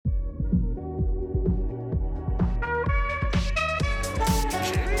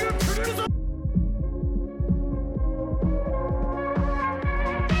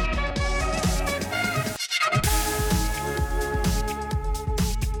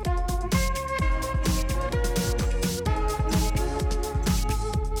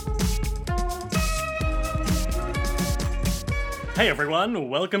Hey everyone,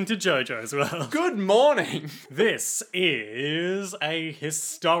 welcome to JoJo's World. Good morning! This is a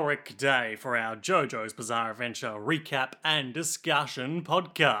historic day for our JoJo's Bizarre Adventure recap and discussion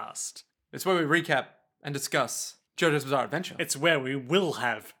podcast. It's where we recap and discuss JoJo's Bizarre Adventure. It's where we will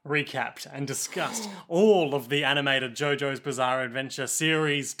have recapped and discussed all of the animated JoJo's Bizarre Adventure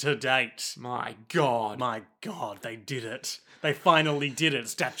series to date. My God. My God, they did it. They finally did it.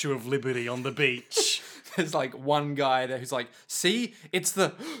 Statue of Liberty on the beach. There's like one guy there who's like, see, it's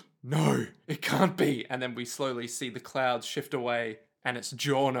the... No, it can't be. And then we slowly see the clouds shift away and it's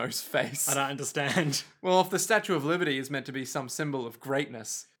Giorno's face. I don't understand. Well, if the Statue of Liberty is meant to be some symbol of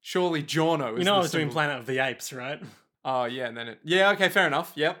greatness, surely Giorno is You know the I was doing symbol. Planet of the Apes, right? Oh, yeah, and then it... Yeah, okay, fair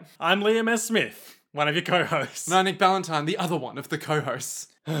enough, yep. I'm Liam S. Smith, one of your co-hosts. No, Nick Ballantyne, the other one of the co-hosts.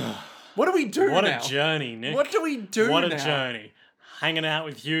 What do we do What now? a journey, Nick. What do we do now? What a journey. Hanging out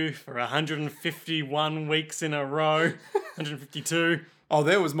with you for 151 weeks in a row. 152. Oh,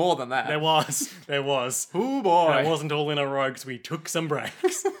 there was more than that. There was. Oh, boy. And it wasn't all in a row because we took some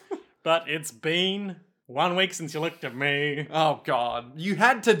breaks. But it's been 1 week since you looked at me. Oh, God. You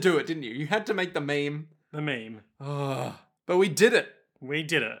had to do it, didn't you? You had to make the meme. The meme. Ugh. But we did it. We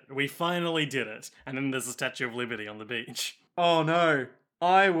did it. We finally did it. And then there's the Statue of Liberty on the beach. Oh, no.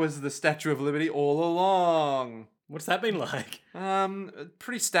 I was the Statue of Liberty all along. What's that been like?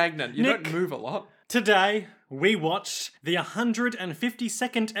 Pretty stagnant. You Nick. don't move a lot. Today, we watched the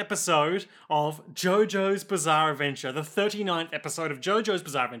 152nd episode of JoJo's Bizarre Adventure, the 39th episode of JoJo's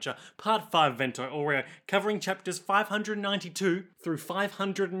Bizarre Adventure, Part 5 Vento Aurea, covering chapters 592 through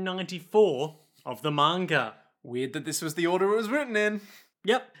 594 of the manga. Weird that this was the order it was written in.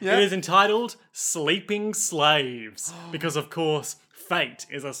 Yep, Yep. it is entitled Sleeping Slaves, because of course, Fate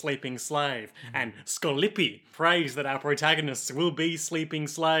is a sleeping slave, and Scolippi prays that our protagonists will be sleeping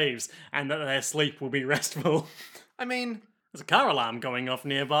slaves, and that their sleep will be restful. I mean, There's a car alarm going off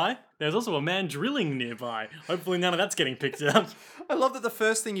nearby. There's also a man drilling nearby. Hopefully none of that's getting picked up. I love that the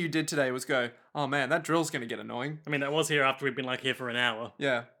first thing you did today was go, oh man, that drill's gonna get annoying. I mean, that was here after we'd been here for an hour.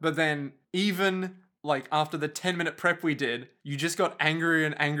 Yeah, but then even after the 10-minute prep we did, you just got angrier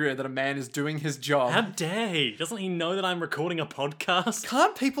and angrier that a man is doing his job. How dare he? Doesn't he know that I'm recording a podcast?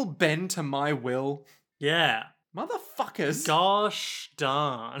 Can't people bend to my will? Yeah. Motherfuckers. Gosh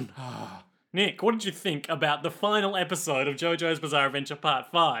darn. Nick, what did you think about the final episode of JoJo's Bizarre Adventure Part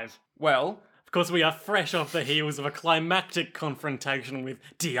 5? Well, Of course, we are fresh off the heels of a climactic confrontation with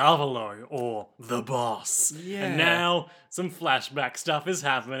Diavolo, or the boss. Yeah. And now, some flashback stuff is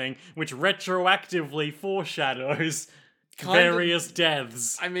happening, which retroactively foreshadows Kind of- various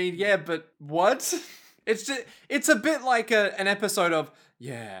deaths. I mean, yeah, but what? It's a bit like an episode of,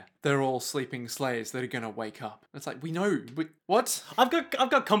 yeah, they're all sleeping slaves that are gonna wake up. It's like, we know, what? I've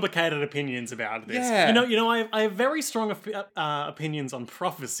got complicated opinions about this. Yeah. You know, I have very strong opinions on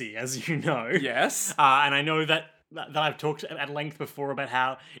prophecy, as you know. Yes. And I know that I've talked at length before about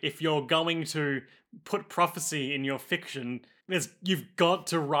how if you're going to put prophecy in your fiction, you've got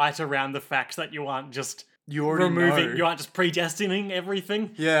to write around the fact that you aren't just You already know. you aren't just predestining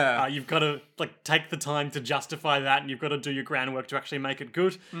everything. Yeah. You've got to take the time to justify that, and you've got to do your groundwork to actually make it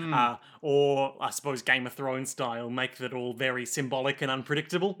good. Or I suppose Game of Thrones style, make it all very symbolic and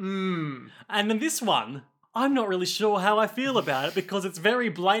unpredictable. And then this one, I'm not really sure how I feel about it because it's very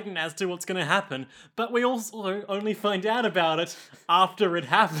blatant as to what's going to happen, but we also only find out about it after it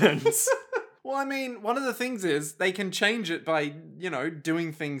happens. Well, I mean, one of the things is they can change it by,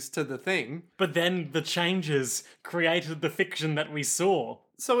 doing things to the thing. But then the changes created the fiction that we saw.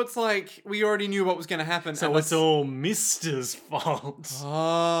 So it's like, we already knew what was going to happen. So it's all Mister's fault.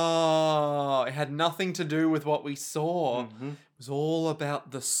 Oh, it had nothing to do with what we saw. It was all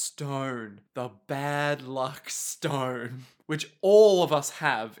about the stone. The bad luck stone. Which all of us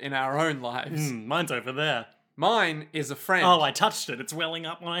have in our own lives. Mine's over there. Mine is a friend. Oh, I touched it. It's welling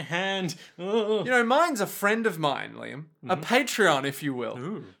up my hand. Oh. Mine's a friend of mine, Liam. A Patreon, if you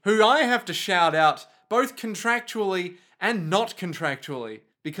will. Who I have to shout out both contractually and not contractually.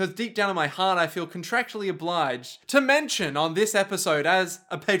 Because deep down in my heart, I feel contractually obliged to mention on this episode as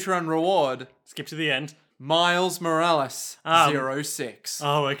a Patreon reward, Skip to the end. Miles Morales, 06.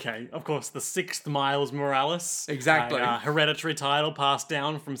 Oh, okay. Of course, the 6th Miles Morales. Exactly. A hereditary title passed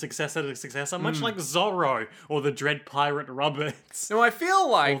down from successor to successor, much like Zorro or the Dread Pirate Roberts Now, I feel or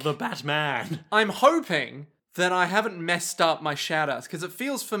like the Batman. I'm hoping that I haven't messed up my shoutouts because it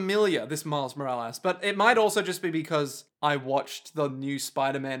feels familiar, this Miles Morales. But it might also just be because I watched the new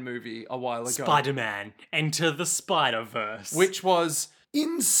Spider-Man movie a while ago. Spider-Man, Enter the Spider-Verse. Which was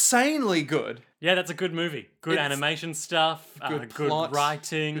insanely good. Yeah, that's a good movie. Good It's- animation stuff. Good Good plot,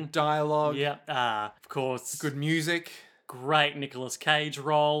 writing. Good dialogue. Yeah, of course. Good music. great Nicolas Cage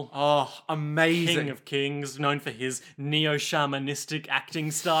role. Oh, amazing. King of Kings, known for his neo-shamanistic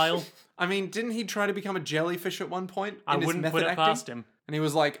acting style. I mean, didn't he try to become a jellyfish at one point? I in his wouldn't method put it acting? past him. And he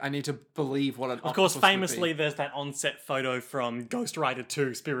was like, I need to believe what an Of course, famously, there's that on-set photo from Ghost Rider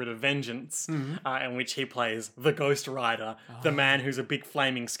 2, Spirit of Vengeance, in which he plays the Ghost Rider, the man who's a big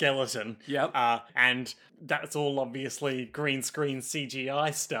flaming skeleton. Yep. And that's all obviously green screen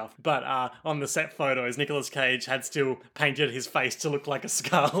CGI stuff. But on the set photos, Nicolas Cage had still painted his face to look like a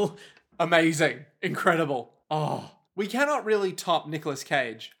skull. Amazing. Incredible. Oh. We cannot really top Nicolas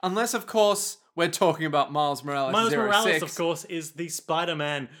Cage. Unless, of course, we're talking about Miles Morales. Miles 06. Morales, of course, is the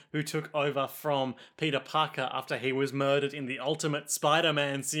Spider-Man who took over from Peter Parker after he was murdered in the Ultimate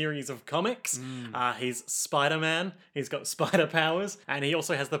Spider-Man series of comics. He's Spider-Man, he's got spider powers, and he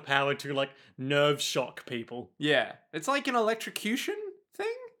also has the power to, like, nerve shock people. Yeah. It's like an electrocution thing?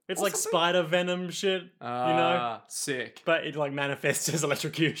 It's or like something? spider venom shit, you know? Sick. But it, like, manifests as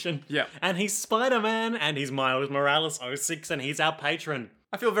electrocution. Yeah. And he's Spider-Man, and he's Miles Morales 06, and he's our patron.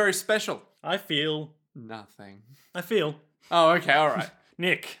 I feel very special. I feel... Nothing. Oh, okay, alright.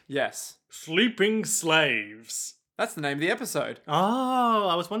 Nick. Yes. Sleeping Slaves. That's the name of the episode. Oh,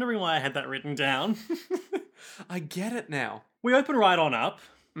 I was wondering why I had that written down. I get it now. We open right on up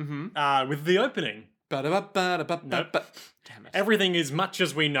with the opening. Nope. Damn it. Everything is much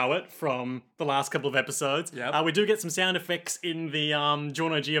as we know it from the last couple of episodes. Yep. We do get some sound effects in the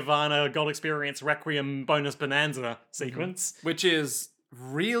Giorno Giovanna Gold Experience Requiem bonus bonanza sequence. Which is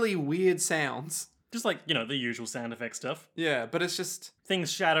really weird sounds. Just like, you know, the usual sound effect stuff. Yeah, but it's just...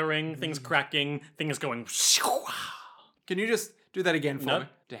 Things shattering, things cracking, things going... Can you just do that again for Nope. me?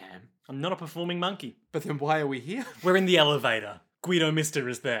 Damn. I'm not a performing monkey. But then why are we here? We're in the elevator. Guido Mister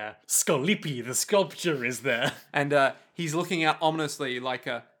is there. Scolipi, the sculpture, is there. And he's looking out ominously like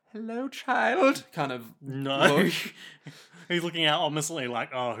a, hello, child, kind of No. look. He's looking out ominously like,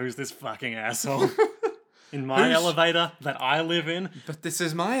 oh, who's this fucking asshole? In my elevator that I live in, But this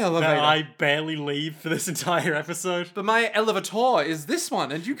is my elevator. that I barely leave for this entire episode. But my elevator is this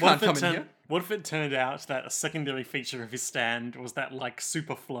one, and you can't come in here. What if it turned out that a secondary feature of his stand was that, like,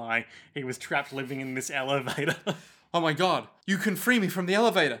 Superfly, he was trapped living in this elevator? Oh my god, you can free me from the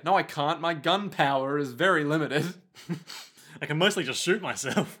elevator. No, I can't. My gun power is very limited. I can mostly just shoot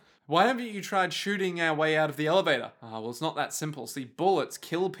myself. Why haven't you tried shooting our way out of the elevator? Well, it's not that simple. See, bullets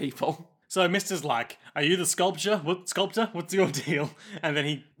kill people. So Mister's like, are you the sculptor? Sculptor? What's your deal? And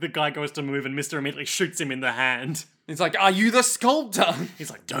then the guy goes to move and Mister immediately shoots him in the hand. It's like, are you the sculptor? He's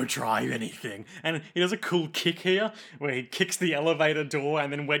like, don't try anything. And he does a cool kick here where he kicks the elevator door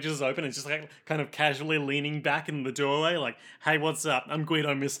and then wedges open and just like kind of casually leaning back in the doorway like, hey, what's up? I'm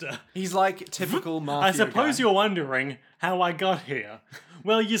Guido Mister. He's like typical mafia I suppose guy. you're wondering how I got here.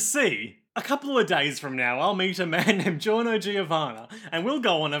 Well, you see, a couple of days from now, I'll meet a man named Giorno Giovanna, and we'll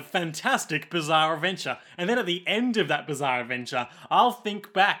go on a fantastic bizarre adventure. And then at the end of that bizarre adventure, I'll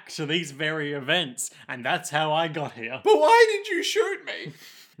think back to these very events, and that's how I got here. But why did you shoot me?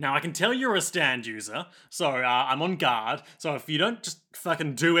 Now, I can tell you're a stand user, so I'm on guard, so if you don't just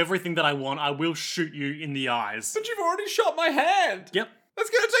fucking do everything that I want, I will shoot you in the eyes. But you've already shot my hand. Yep. That's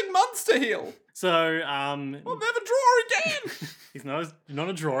gonna take months to heal. So, I'll never draw again. he's not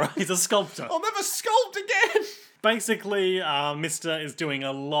a drawer, he's a sculptor. I'll never sculpt again. Basically, Mister is doing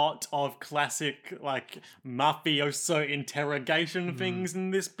a lot of classic, like, mafioso interrogation things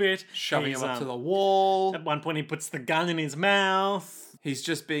in this bit. Shoving He's, him up to the wall. At one point, he puts the gun in his mouth. He's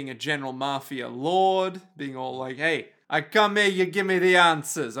just being a general mafia lord, being all like, hey, I come here, you give me the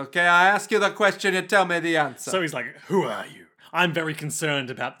answers, okay? I ask you the question, you tell me the answer. So he's like, who are you? I'm very concerned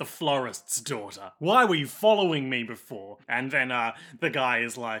about the florist's daughter. Why were you following me before? And then the guy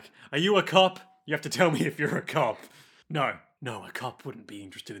is like, are you a cop? You have to tell me if you're a cop. No, a cop wouldn't be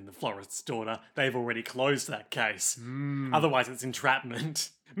interested in the florist's daughter. They've already closed that case. Otherwise, it's entrapment.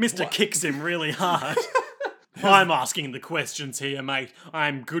 Mister kicks him really hard. I'm asking the questions here, mate.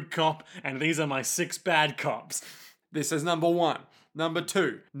 I'm good cop, and these are my 6 bad cops. This is number 1. Number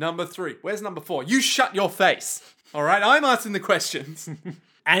 2. Number 3. Where's number 4? You shut your face. All right, I'm asking the questions.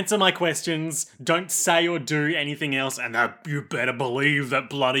 Answer my questions, don't say or do anything else, and you better believe that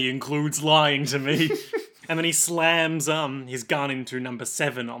bloody includes lying to me. And then he slams his gun into number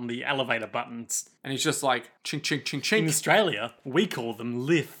 7 on the elevator buttons. And he's just like, chink, chink, chink, In chink. Australia, we call them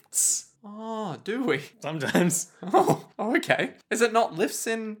lifts. Oh, do we? Sometimes. Oh, okay. Is it not lifts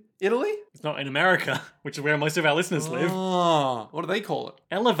in Italy? It's not in America, which is where most of our listeners live. Oh, what do they call it?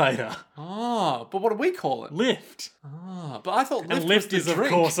 Elevator. Oh, but what do we call it? Lift. Oh, but I thought lift, And lift was is, the of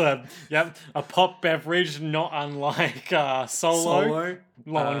drink. course, a pop beverage, not unlike Solo. Solo.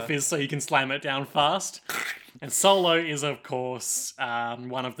 Low on fizz, so you can slam it down fast. And Solo is, of course,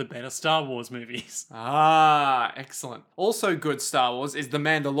 one of the better Star Wars movies. Ah, excellent. Also good Star Wars is The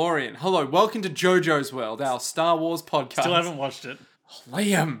Mandalorian. Hello, welcome to JoJo's World, our Star Wars podcast. Still haven't watched it.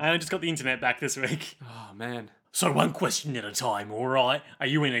 Liam. I only just got the internet back this week. Oh, man. So one question at a time, alright? Are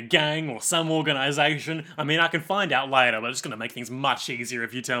you in a gang or some organisation? I mean, I can find out later, but it's going to make things much easier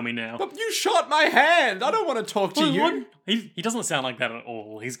if you tell me now. But you shot my hand. I don't want to talk to you. What? He doesn't sound like that at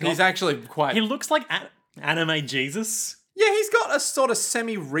all. He's actually quite... He looks like anime Jesus. Yeah, he's got a sort of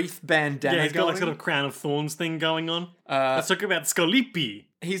semi-wreath bandana Yeah, he's got going. like sort of crown of thorns thing going on. Let's talk about Scolipi.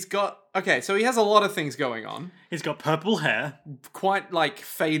 He's got... Okay, so he has a lot of things going on. He's got purple hair. Quite, like,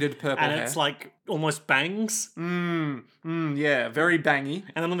 faded purple And hair. it's like almost bangs. Yeah, very bangy.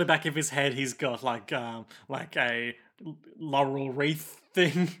 And then on the back of his head, he's got like a laurel wreath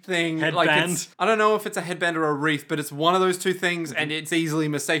thing. Like Headband. it's, I don't know if it's a headband or a wreath, but it's one of those two things, and it's easily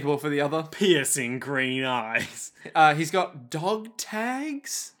mistakable for the other. Piercing green eyes. He's got dog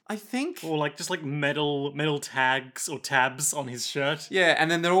tags, I think. Or like just like metal tags or tabs on his shirt. Yeah,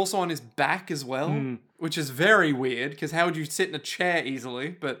 and then they're also on his back as well, which is very weird, because how would you sit in a chair easily?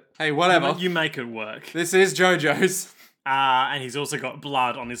 But hey, whatever. You make it work. This is JoJo's. And he's also got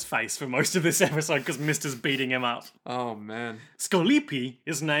blood on his face for most of this episode because Mister's beating him up. Oh, man. Scolipi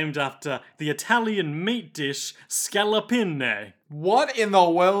is named after the Italian meat dish scallopine. What in the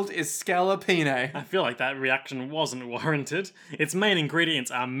world is scallopine? I feel like that reaction wasn't warranted. Its main ingredients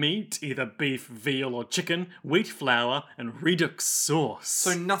are meat, either beef, veal, or chicken, wheat flour, and redux sauce.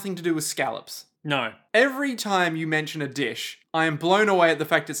 So nothing to do with scallops. No. Every time you mention a dish, I am blown away at the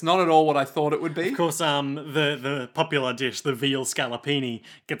fact it's not at all what I thought it would be. Of course, the popular dish, the veal scallopini,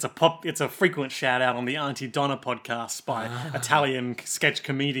 it's a frequent shout out on the Auntie Donna podcast by Italian sketch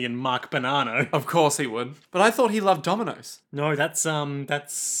comedian Mark Bonanno. Of course he would. But I thought he loved Domino's. No, that's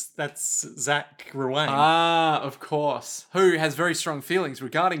Zach Ruane. Ah, of course. Who has very strong feelings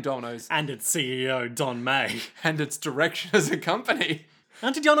regarding Domino's And its CEO, Don May. and its direction as a company.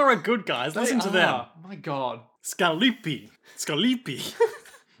 Auntie Donna are good guys, listen to them. My God. Scalipi.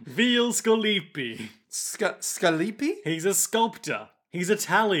 Veal Scalipi. Scalipi? He's a sculptor. He's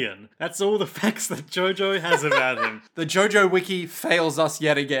Italian. That's all the facts that JoJo has about him. The JoJo Wiki fails us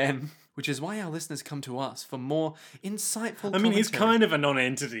yet again. Which is why our listeners come to us for more insightful I mean, he's commentary. kind of a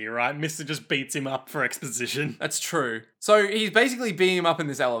non-entity, right? Mister just beats him up for exposition. That's true. So he's basically beating him up in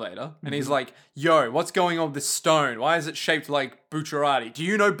this elevator, and he's like, yo, what's going on with this stone? Why is it shaped like Bucciarati? Do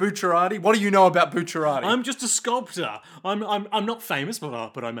you know Bucciarati? What do you know about Bucciarati? I'm just a sculptor. I'm not famous, but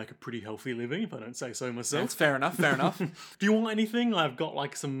I make a pretty healthy living, if I don't say so myself. That's fair enough, fair enough. Do you want anything? I've got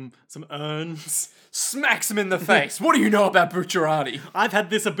like some urns. Smacks him in the face. What do you know about Bucciarati? I've had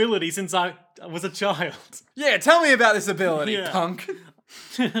this ability since I was a child. Yeah, tell me about this ability, Yeah. punk.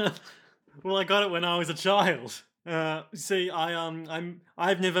 Well, I got it when I was a child. See,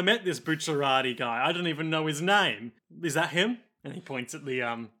 I've never met this Bucciarati guy. I don't even know his name. Is that him? And he points at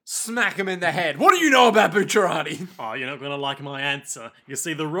the Smack him in the head. What do you know about Bucciarati? Oh, you're not gonna like my answer. You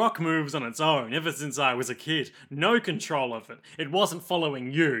see, the rock moves on its own ever since I was a kid. No control of it. It wasn't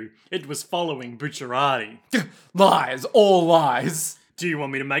following you. It was following Bucciarati. Lies, all lies. Do you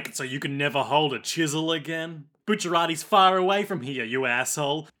want me to make it so you can never hold a chisel again? Bucciarati's far away from here, you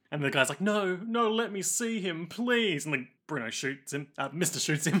asshole. And the guy's like, no, let me see him, please. And Bruno shoots him. Mr.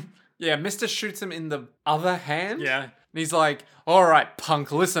 shoots him. Yeah, Mr. shoots him in the other hand. Yeah. And he's like, all right,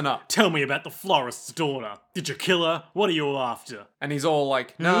 punk, listen up. Tell me about the florist's daughter. Did you kill her? What are you after? And he's all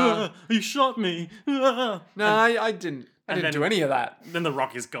like, no, You shot me. no, I didn't. I didn't then- do any of that. Then the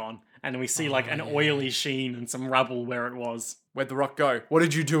rock is gone. And we see like an oily sheen and some rubble where it was. Where'd the rock go? What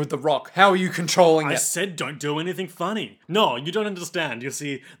did you do with the rock? How are you controlling I it? said don't do anything funny. No, you don't understand. You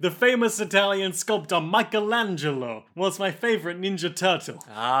see, the famous Italian sculptor Michelangelo was my favorite Ninja Turtle.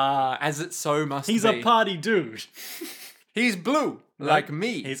 Ah, as it so must He's be. a party dude. He's blue, like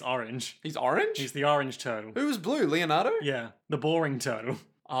me. He's orange. He's orange? He's the orange turtle. Who was blue? Leonardo? Yeah, the boring turtle.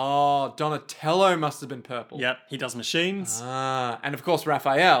 Oh, Donatello must have been purple. Yep, he does machines. Ah, and of course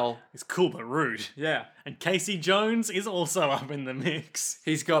Raphael. He's cool but rude. Yeah. And Casey Jones is also up in the mix.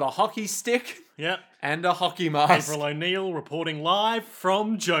 He's got a hockey stick Yep. and a hockey mask. April O'Neil reporting live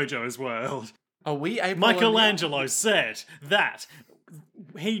from JoJo's World. Are we April O'Neil? Michelangelo said that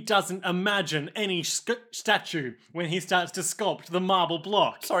he doesn't imagine any statue when he starts to sculpt the marble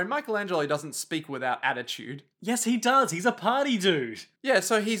block. Sorry, Michelangelo doesn't speak without attitude. Yes, he does. He's a party dude. Yeah,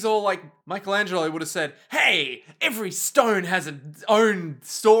 so he's all like, Michelangelo would have said, hey, every stone has its own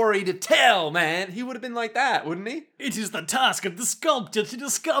story to tell, man. He would have been like that, wouldn't he? It is the task of the sculptor to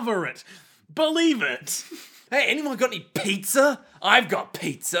discover it. Believe it. Hey, anyone got any pizza? I've got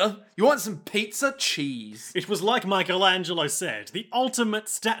pizza. You want some pizza? Cheese. It was like Michelangelo said, the ultimate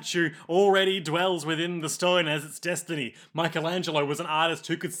statue already dwells within the stone as its destiny. Michelangelo was an artist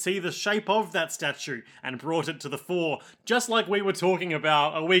who could see the shape of that statue and brought it to the fore, just like we were talking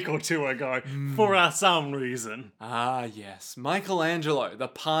about a week or two ago, for some reason. Ah, yes. Michelangelo, the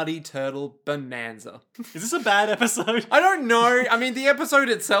party turtle bonanza. Is this a bad episode? I don't know. I mean, the episode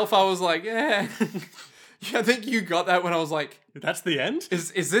itself, I was like, yeah. Yeah, I think you got that when I was like, That's the end?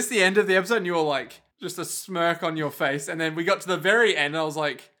 is this the end of the episode? And you were like, just a smirk on your face. And then we got to the very end, and I was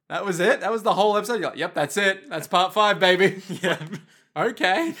like, that was it? That was the whole episode? You're like, yep, that's it. That's part 5, baby. Yeah.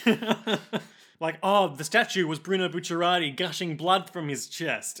 Okay. Like, oh, the statue was Bruno Bucciarati gushing blood from his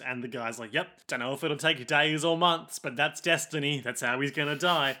chest. And the guy's like, yep, don't know if it'll take days or months, but that's destiny. That's how he's gonna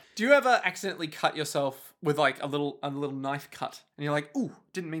die. Do you ever accidentally cut yourself with like a little knife cut? And you're like, ooh,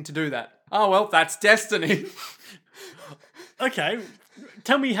 didn't mean to do that. Oh, well, that's destiny. Okay,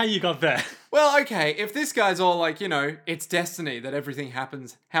 tell me how you got there. Well, okay, if this guy's all like, you know, it's destiny that everything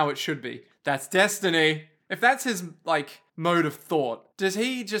happens how it should be. That's destiny. If that's his, like, mode of thought, does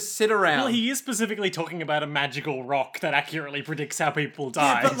he just sit around? Well, he is specifically talking about a magical rock that accurately predicts how people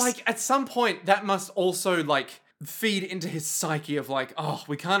die. Yeah, but, like, at some point, that must also, like, feed into his psyche of, like, oh,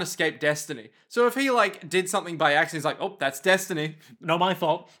 we can't escape destiny. So if he, like, did something by accident, he's like, oh, that's destiny. Not my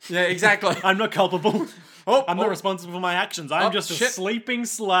fault. Yeah, exactly. I'm not culpable. Oh, I'm not responsible for my actions. I'm just shit. a sleeping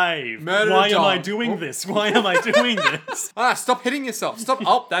slave. Murder Why a am I dog. doing this? Why am I doing this? Stop hitting yourself. Stop.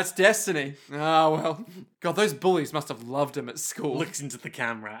 Oh, that's destiny. Oh, well. God, those bullies must have loved him at school. Looks into the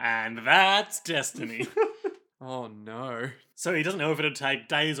camera, and that's destiny. Oh, no. So he doesn't know if it'll take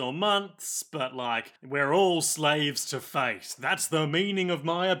days or months, but like, we're all slaves to fate. That's the meaning of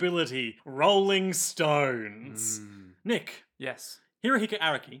my ability. Rolling Stones. Nick, Yes. Hirohiko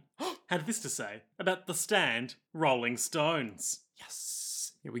Araki had this to say about the stand Rolling Stones.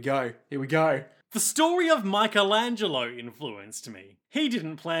 Yes. Here we go. Here we go. The story of Michelangelo influenced me. He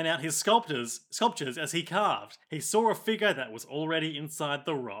didn't plan out his sculptures as he carved. He saw a figure that was already inside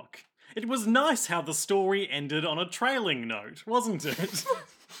the rock. It was nice how the story ended on a trailing note, wasn't it?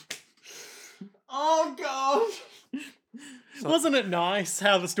 Oh, God. Wasn't it nice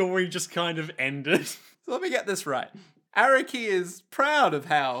how the story just kind of ended? So let me get this right. Araki is proud of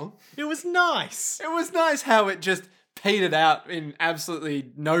how It was nice. it was nice how it just petered out in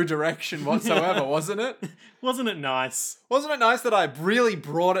absolutely no direction whatsoever, wasn't it? Wasn't it nice? Wasn't it nice that I really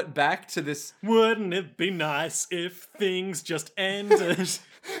brought it back to this? Wouldn't it be nice if things just ended?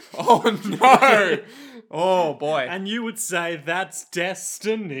 Oh no! Oh boy! And you would say that's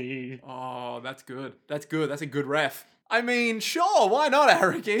destiny. Oh, that's good. That's good. That's a good ref. I mean, sure, why not,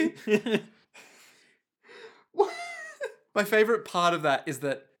 Araki? My favorite part of that is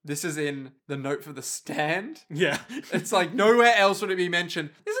that this is in the note for the stand. Yeah. It's like nowhere else would it be mentioned.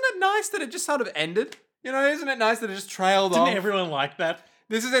 Isn't it nice that it just sort of ended? You know, isn't it nice that it just trailed off? Didn't everyone like that?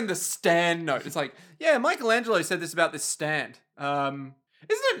 This is in the stand note. It's like, yeah, Michelangelo said this about this stand. Isn't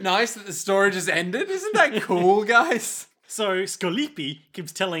it nice that the story just ended? Isn't that cool, guys? So Scolipi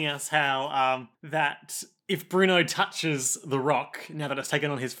keeps telling us how that if Bruno touches the rock, now that it's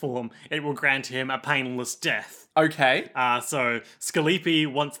taken on his form, it will grant him a painless death. Okay. So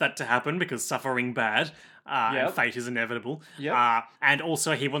Scolipi wants that to happen because suffering bad. And fate is inevitable. Yep. And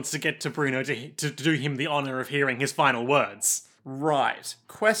also he wants to get to Bruno to do him the honour of hearing his final words. Right.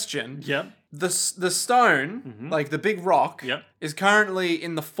 Question. Yep. The stone, like the big rock, Yep. is currently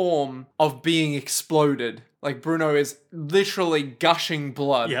in the form of being exploded. Like Bruno is literally gushing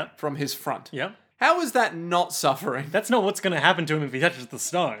blood Yep. from his front. Yep. How is that not suffering? That's not what's going to happen to him if he touches the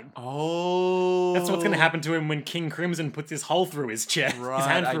stone. Oh. That's what's going to happen to him when King Crimson puts his hole through his chest. His Right,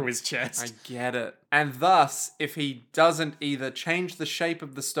 hand I- through his chest. I get it. And thus, if he doesn't either change the shape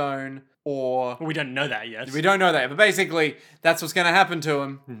of the stone or... Well, we don't know that yet. We don't know that, but basically, that's what's going to happen to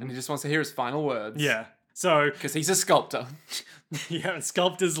him. And he just wants to hear his final words. Yeah. So, Because he's a sculptor. yeah,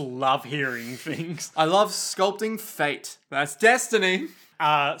 sculptors love hearing things. I love sculpting fate. That's destiny.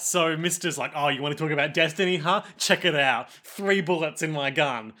 So Mister's like, oh, you want to talk about destiny, huh? Check it out. 3 bullets in my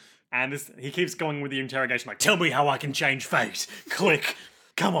gun. And he keeps going with the interrogation, like, tell me how I can change fate. Click.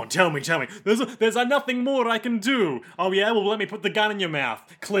 Come on, tell me. There's nothing more I can do. Oh yeah, well let me put the gun in your mouth.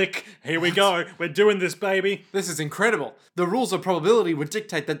 Click. Here we go. We're doing this, baby. This is incredible. The rules of probability would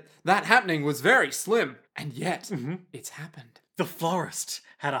dictate that happening was very slim. And yet, it's happened. The Florist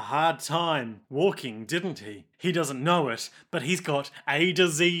had a hard time walking, didn't he? He doesn't know it, but he's got a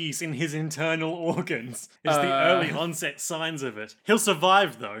disease in his internal organs. It's the early onset signs of it. He'll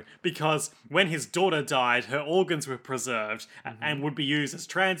survive, though, because when his daughter died, her organs were preserved and would be used as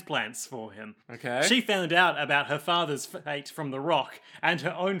transplants for him. Okay. She found out about her father's fate from The Rock and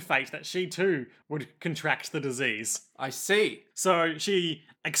her own fate that she too would contract the disease. I see. So she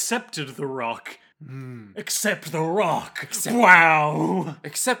accepted The Rock. Accept The Rock. Wow.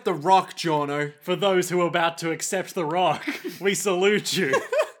 Accept the rock, Jono. For those who are about to accept The Rock, we salute you.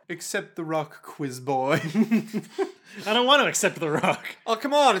 Accept the rock, quiz boy. I don't want to accept The Rock. Oh,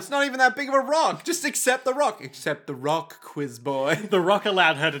 come on. It's not even that big of a rock. Just accept the rock. Accept the rock, quiz boy. The Rock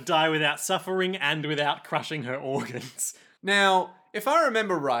allowed her to die without suffering and without crushing her organs. Now, if I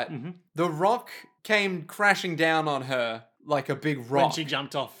remember right, the rock came crashing down on her like a big rock. When she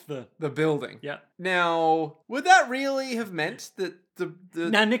jumped off the building. Yeah. Now, would that really have meant that the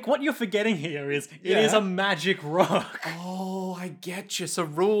Now, Nick, what you're forgetting here is it is a magic rock. Oh, I get you. So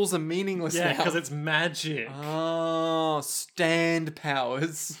rules are meaningless now. Yeah, because it's magic. Oh, stand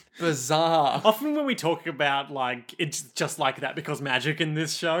powers. Bizarre. Often when we talk about, like, it's just like that because magic in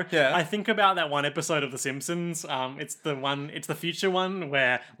this show, Yeah. I think about that one episode of The Simpsons. It's the future one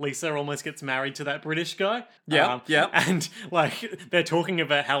where Lisa almost gets married to that British guy. Yeah, yeah. And, like, they're talking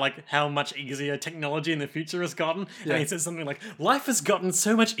about how much easier technology in the future has gotten. Yeah. And he says something like, life has gotten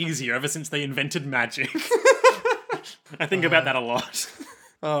so much easier ever since they invented magic. I think about that a lot.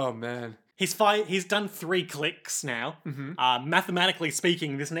 Oh, man. He's done 3 clicks now. Mathematically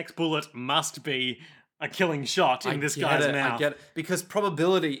speaking, this next bullet must be a killing shot in this guy's mouth. I get it. Because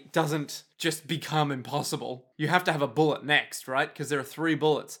probability doesn't just become impossible. You have to have a bullet next, right? Because there are 3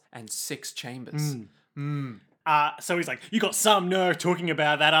 bullets and 6 chambers. So he's like, you got some nerve talking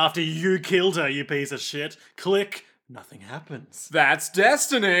about that after you killed her, you piece of shit. Click. Nothing happens. That's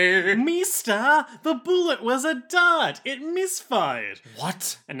destiny! Mister, the bullet was a dart. It misfired.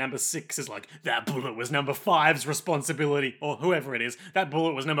 What? And number 6 is like, that bullet was number 5's responsibility. Or whoever it is, that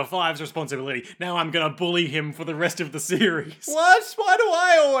bullet was number 5's responsibility. Now I'm gonna bully him for the rest of the series. What? Why do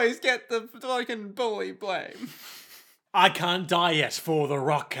I always get the fucking bully blame? I can't die yet, for The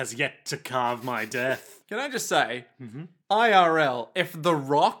Rock has yet to carve my death. Can I just say, IRL, if The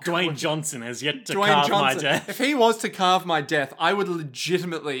Rock... Dwayne Johnson has yet to carve my death. If he was to carve my death, I would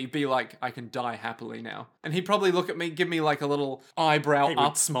legitimately be like, I can die happily now. And he'd probably look at me, give me like a little eyebrow He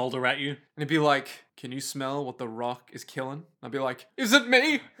up, would smolder at you. and he'd be like, can you smell what The Rock is killing? I'd be like, is it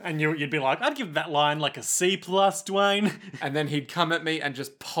me? And you'd be like, I'd give that line like a C+, Dwayne. And then he'd come at me and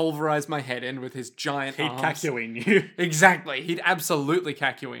just pulverize my head in with his giant He'd arms. Kakyoin you. Exactly. He'd absolutely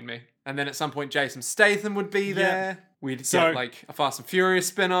Kakyoin me. And then at some point, Jason Statham would be there. We'd get like a Fast and Furious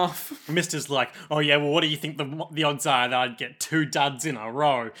spin-off. Mister's like, oh yeah, well what do you think the odds are that I'd get 2 duds in a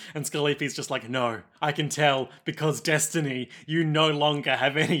row? And Scalipi's just like, no, I can tell because Destiny, you no longer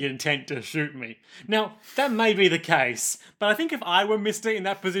have any intent to shoot me. Now, that may be the case, but I think if I were Mister in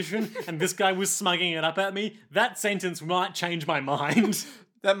that position and this guy was smugging it up at me, that sentence might change my mind.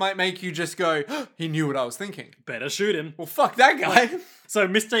 That might make you just go, he knew what I was thinking. Better shoot him. Well, fuck that guy. So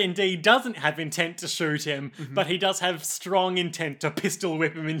Mr. indeed doesn't have intent to shoot him, but he does have strong intent to pistol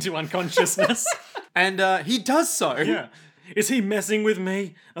whip him into unconsciousness. And he does so. Yeah. Is he messing with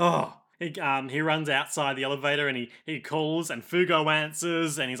me? Oh. He runs outside the elevator and he calls and Fugo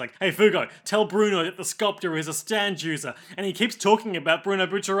answers and he's like, hey Fugo, tell Bruno that the sculptor is a stand user. And he keeps talking about Bruno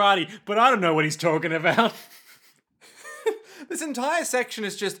Bucciarati, but I don't know what he's talking about. This entire section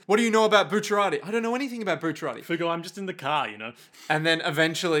is just, what do you know about Bucciarati? I don't know anything about Bucciarati. Fugo, I'm just in the car, you know. And then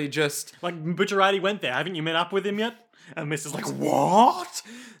eventually just... Like, Bucciarati went there. Haven't you met up with him yet? And Mr.'s like, what?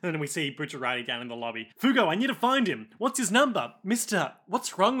 And then we see Bucciarati down in the lobby. Fugo, I need to find him. What's his number? Mister,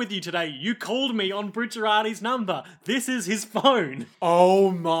 what's wrong with you today? You called me on Bucciarati's number. This is his phone.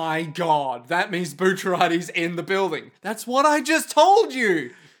 Oh my god, that means Bucciarati's in the building. That's what I just told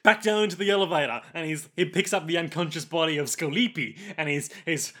you. Back down into the elevator, and he picks up the unconscious body of Scalipi, and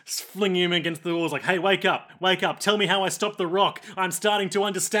he's flinging him against the walls like, hey, wake up, tell me how I stopped the Rock. I'm starting to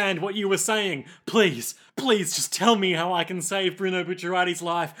understand what you were saying. Please, just tell me how I can save Bruno Bucciarati's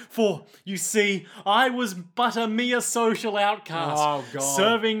life, for, you see, I was but a mere social outcast, Oh, God.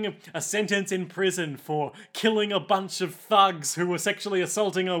 serving a sentence in prison for killing a bunch of thugs who were sexually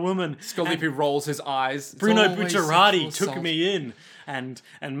assaulting a woman. Scalipi rolls his eyes. It's Bruno always Bucciarati sexual took assault. me in and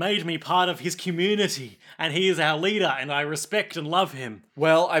made me part of his community, and he is our leader, and I respect and love him.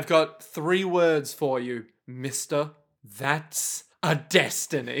 Well, I've got 3 words for you, mister. That's a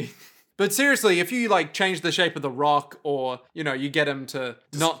destiny. But seriously, if you like change the shape of the rock or, you know, you get him to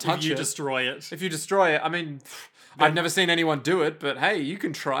not touch If you it. destroy it. If you destroy it, I mean, I've never seen anyone do it, but hey, you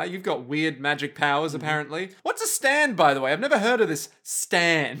can try. You've got weird magic powers, apparently. What's a stand, by the way? I've never heard of this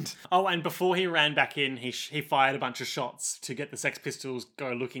stand. Oh, and before he ran back in, he fired a bunch of shots to get the Sex Pistols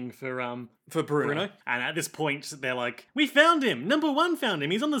go looking for Bruno. And at this point, they're like, "We found him! Number 1 found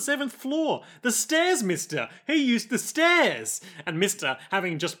him! He's on the 7th floor! The stairs, mister! He used the stairs!" And mister,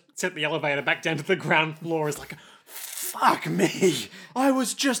 having just set the elevator back down to the ground floor, is like, "Fuck me!" I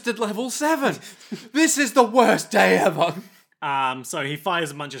was just at level 7. This is the worst day ever. So he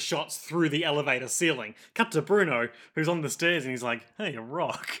fires a bunch of shots through the elevator ceiling. Cut to Bruno, who's on the stairs, and he's like, "Hey, a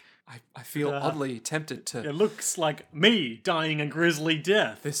rock. I feel oddly tempted to... It looks like me dying a grisly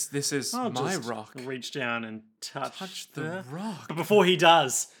death." This is I'll my just rock. reach down and touch the rock. But before he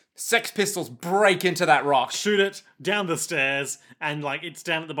does, Sex Pistols break into that rock. shoot it down the stairs, and like it's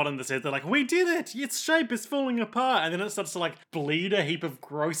down at the bottom of the stairs. They're like, "We did it! Its shape is falling apart," and then it starts to like bleed a heap of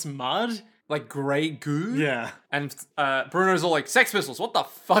gross mud. Like grey goo? Yeah. And Bruno's all like, Sex Pistols, what the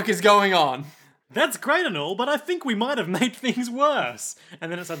fuck is going on? That's great and all, but I think we might have made things worse.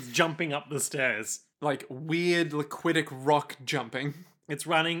 And then it starts jumping up the stairs. Like weird liquidic rock jumping. It's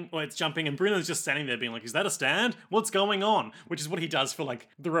running, or it's jumping, and Bruno's just standing there being like, "Is that a stand? What's going on?" Which is what he does for like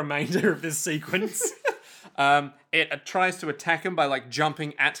the remainder of this sequence. It tries to attack him by like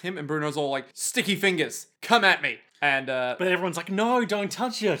jumping at him, and Bruno's all like, "Sticky fingers, come at me." And But everyone's like, "No, don't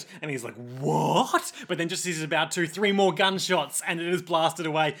touch it." And he's like, "What?" But then just as he's about to, 3 more gunshots, and it is blasted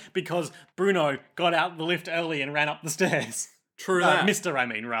away because Bruno got out the lift early and ran up the stairs. True that. Mister, I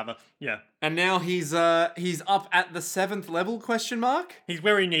mean, rather. Yeah. And now he's up at the 7th level, question mark? He's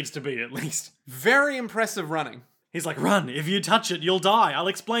where he needs to be, at least. Very impressive running. He's like, "Run. If you touch it, you'll die. I'll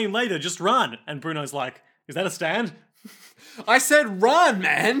explain later. Just run." And Bruno's like, "Is that a stand? I said run,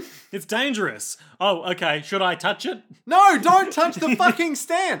 man! It's dangerous." "Oh, okay. Should I touch it?" No, don't touch the fucking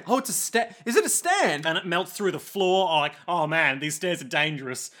stand! Oh, it's a stand. Is it a stand? And it melts through the floor. Oh, like, "Oh man, these stairs are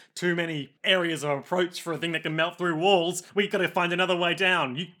dangerous. Too many areas of approach for a thing that can melt through walls. We gotta find another way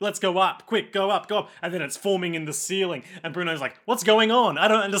down. Let's go up. Quick, go up, go up." And then it's forming in the ceiling. And Bruno's like, "What's going on? I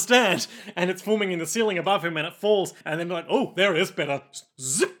don't understand." And it's forming in the ceiling above him and it falls. And then like, "Oh, there it is. Better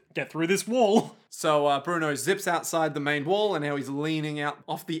zip, get through this wall." So Bruno zips outside the main wall, and now he's leaning out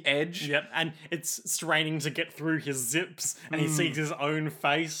off the edge. Yep, and it's straining to get through his zips, and he sees his own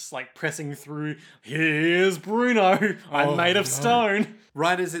face, like, pressing through. "Here's Bruno. I'm made of stone."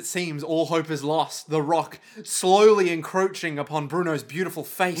 Right as it seems all hope is lost, the rock slowly encroaching upon Bruno's beautiful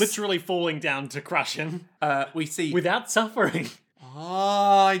face. Literally falling down to crush him. We see... Without suffering.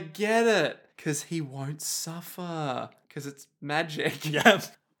 Oh, I get it. Because he won't suffer. Because it's magic. Yep.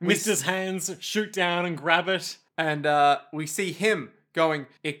 Mister's hands shoot down and grab it. And we see him going,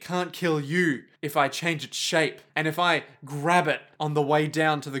 "It can't kill you if I change its shape. And if I grab it on the way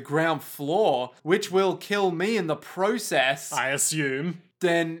down to the ground floor, which will kill me in the process, I assume.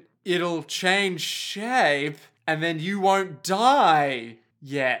 then it'll change shape and then you won't die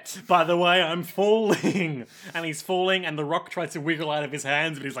yet." By the way, I'm falling. And he's falling, and the rock tries to wiggle out of his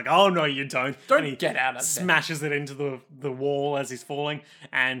hands, but he's like, "Oh no, you don't." Don't and he get out of there. smashes it into the wall as he's falling,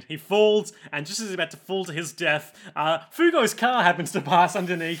 and he falls, and just as he's about to fall to his death, Fugo's car happens to pass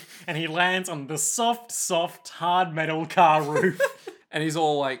underneath, and he lands on the soft, hard metal car roof. And he's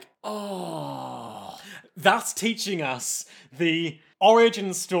all like, "Oh." Thus teaching us the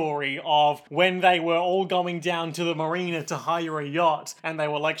origin story of when they were all going down to the marina to hire a yacht, and they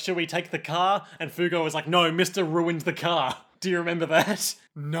were like, "Should we take the car?" And Fugo was like, "No, Mister ruined the car." Do you remember that?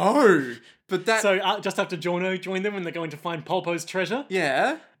 No. But that... So just after Giorno joined them when they're going to find Polpo's treasure,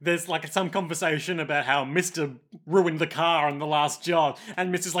 yeah. there's like some conversation about how Mister ruined the car on the last job,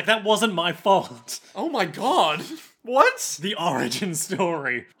 and Mister's like, "That wasn't my fault." Oh my god. What? The origin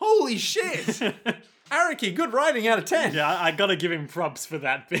story. Holy shit. Araki, good writing out of 10. Yeah, I gotta give him props for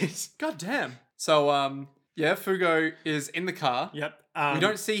that bit. God damn. So, yeah, Fugo is in the car. Yep. We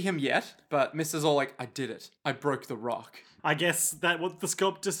don't see him yet, but Mister's all like, "I did it. I broke the rock." I guess that what the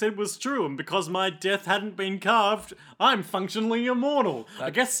sculptor said was true, and because my death hadn't been carved, I'm functionally immortal.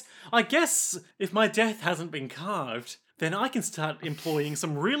 I guess if my death hasn't been carved, then I can start employing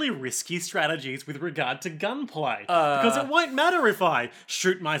some really risky strategies with regard to gunplay. Because it won't matter if I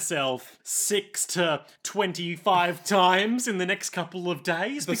shoot myself 6 to 25 times in the next couple of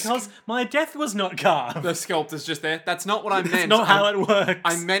days, because my death was not carved. The sculptor's just there. That's not what I meant. That's not how it works.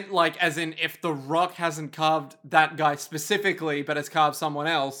 I meant like as in if the rock hasn't carved that guy specifically, but has carved someone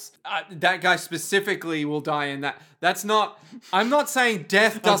else, that guy specifically will die in I'm not saying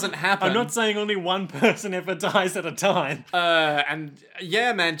death doesn't happen. I'm not saying only one person ever dies at a time. And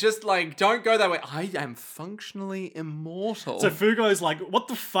yeah, man, just like, don't go that way. I am functionally immortal. So Fugo's like, what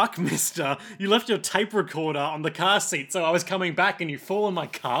the fuck, mister? You left your tape recorder on the car seat, so I was coming back and you fall in my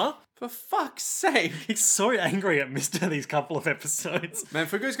car? For fuck's sake. He's so angry at Mister these couple of episodes. Man,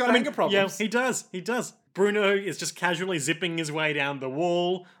 Fugo's got anger problems. Yeah, he does. Bruno is just casually zipping his way down the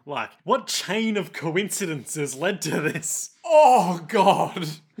wall. Like, what chain of coincidences led to this? Oh, God.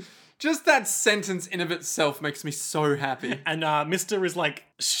 Just that sentence in of itself makes me so happy. And Mister is like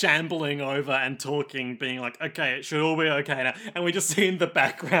shambling over and talking, being like, okay, it should all be okay now. And we just see in the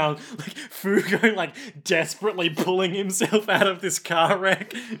background, like, Fugo, like, desperately pulling himself out of this car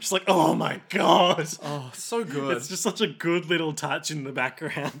wreck. Just like, oh my God. Oh, so good. It's just such a good little touch in the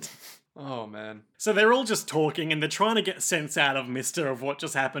background. Oh, man. So they're all just talking and they're trying to get sense out of Mister of what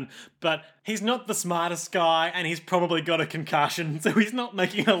just happened, but he's not the smartest guy and he's probably got a concussion, so he's not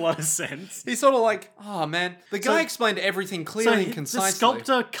making a lot of sense. He's sort of like, oh, man. The guy explained everything clearly and concisely. The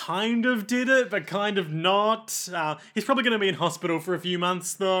sculptor kind of did it, but kind of not. He's probably going to be in hospital for a few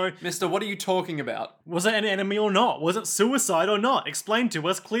months, though. Mister, what are you talking about? Was it an enemy or not? Was it suicide or not? Explain to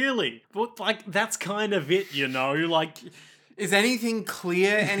us clearly. But, like, that's kind of it, you know? Like... Is anything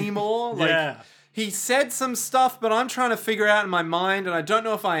clear anymore? Yeah. He said some stuff, but I'm trying to figure it out in my mind, and I don't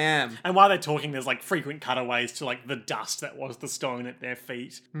know if I am. And while they're talking, there's, like, frequent cutaways to, like, the dust that was the stone at their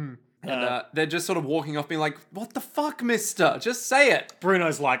feet. And they're just sort of walking off being like, what the fuck, mister? Just say it.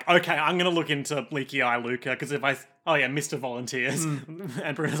 Bruno's like, okay, I'm going to look into Leaky Eye Luca, because if I... Oh yeah, Mr. volunteers.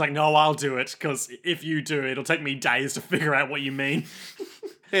 And Bruno's like, no, I'll do it, because if you do, it'll take me days to figure out what you mean.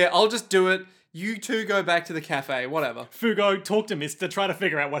 Here, I'll just do it. You two go back to the cafe, whatever. Fugo, talk to Mister, try to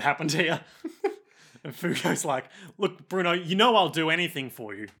figure out what happened here. And Fugo's like, look, Bruno, you know I'll do anything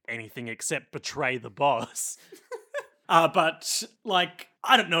for you. Anything except betray the boss. But, like,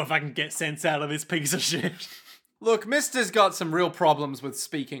 I don't know if I can get sense out of this piece of shit. Look, Mister's got some real problems with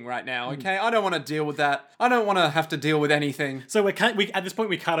speaking right now, okay? I don't want to deal with that. I don't want to have to deal with anything. So we at this point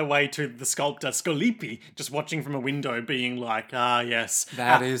we cut away to the sculptor Scolipi just watching from a window being like, yes.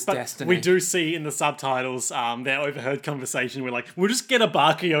 That is but destiny. We do see in the subtitles their overheard conversation. We're like, we'll just get a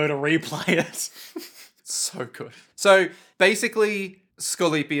Bacchio to replay it. So good. So basically,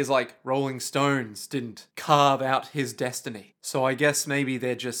 Scolipi is like, Rolling Stones didn't carve out his destiny. So I guess maybe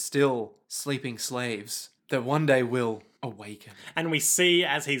they're just still sleeping slaves that one day will awaken. And we see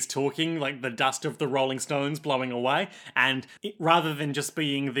as he's talking, like the dust of the Rolling Stones blowing away, and rather than just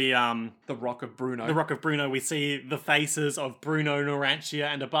being the Rock of Bruno. The Rock of Bruno, we see the faces of Bruno, Narantia,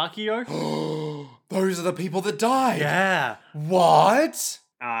 and Abacchio. Those are the people that died. Yeah. What?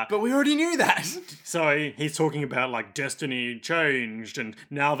 But we already knew that. So he's talking about like destiny changed and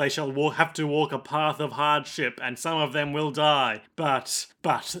now they shall have to walk a path of hardship and some of them will die. But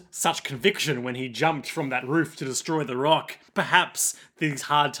such conviction when he jumped from that roof to destroy the rock. Perhaps these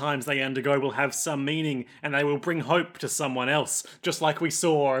hard times they undergo will have some meaning and they will bring hope to someone else. Just like we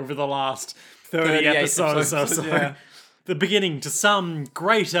saw over the last 30 episodes or so. Yeah. The beginning to some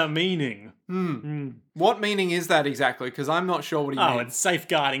greater meaning. What meaning is that exactly? Because I'm not sure what he means. Oh, it's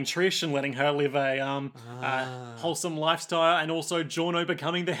safeguarding Trish and letting her live a wholesome lifestyle, and also Giorno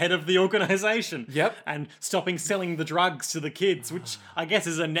becoming the head of the organization. Yep. And stopping selling the drugs to the kids, which I guess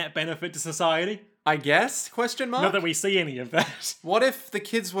is a net benefit to society. I guess? Question mark? Not that we see any of that. What if the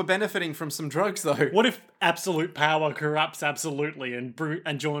kids were benefiting from some drugs, though? What if absolute power corrupts absolutely, and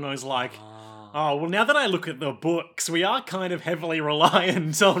Giorno's like... Oh, well, now that I look at the books, we are kind of heavily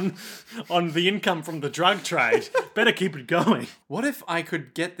reliant on the income from the drug trade. Better keep it going. What if I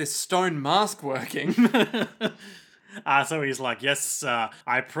could get this stone mask working? So he's like, yes,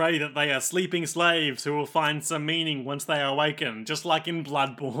 I pray that they are sleeping slaves who will find some meaning once they awaken, just like in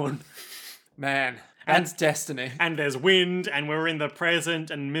Bloodborne. Man, that's destiny. And there's wind, and we're in the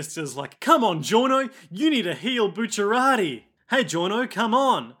present, and Mister's like, come on, Giorno, you need to heal Bucciarati. Hey, Giorno, come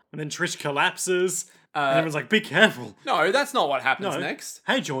on. And then Trish collapses, and everyone's like, be careful. No, that's not what happens next.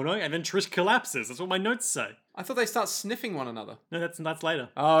 Hey, Giorno, and then Trish collapses. That's what my notes say. I thought they start sniffing one another. No, that's later.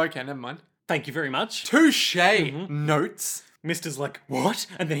 Oh, okay, never mind. Thank you very much. Touche! Notes. Mister's like, what?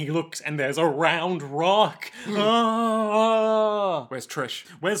 And then he looks, and there's a round rock. Oh. Where's Trish?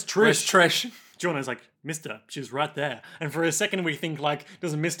 Where's Trish? Giorno's like, Mister, she's right there. And for a second we think like,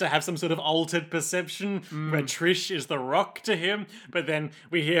 does Mister have some sort of altered perception where Trish is the rock to him? But then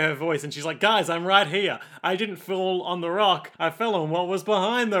we hear her voice and she's like, guys, I'm right here. I didn't fall on the rock. I fell on what was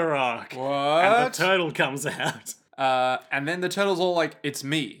behind the rock. What? And the turtle comes out. And then the turtle's all like, it's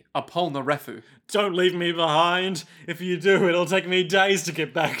me, Apolnarefu. Don't leave me behind. If you do, it'll take me days to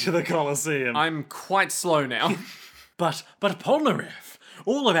get back to the Colosseum. I'm quite slow now. But Polnareff,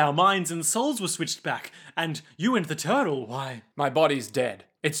 all of our minds and souls were switched back, and you and the turtle, why... My body's dead.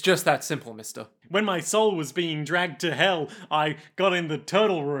 It's just that simple, mister. When my soul was being dragged to hell, I got in the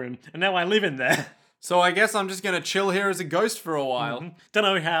turtle room, and now I live in there. So I guess I'm just gonna chill here as a ghost for a while. Don't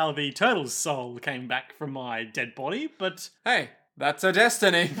know how the turtle's soul came back from my dead body, but Hey, that's a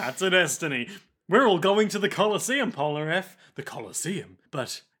destiny. that's a destiny. We're all going to the Colosseum, Polnareff. The Colosseum.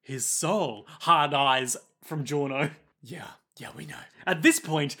 But his soul. Hard eyes from Jorno. Yeah, we know. At this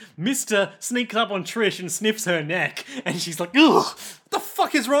point, Mr. sneaks up on Trish and sniffs her neck, and she's like, ugh! What the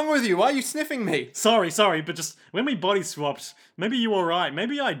fuck is wrong with you? Why are you sniffing me? Sorry, but just when we body swapped, maybe you were right.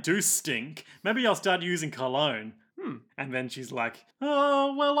 Maybe I do stink. Maybe I'll start using cologne. And then she's like,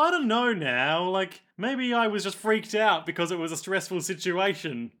 oh, well, I don't know now. Like, maybe I was just freaked out because it was a stressful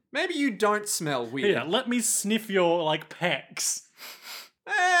situation. Maybe you don't smell weird. Here, let me sniff your, pecs.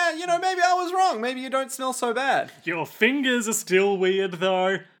 Maybe I was wrong. Maybe you don't smell so bad. Your fingers are still weird,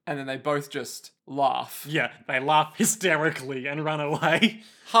 though. And then they both just laugh. Yeah, they laugh hysterically and run away.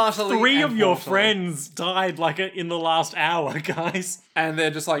 Heartily. 3 of your haughtily. friends died, in the last hour, guys. And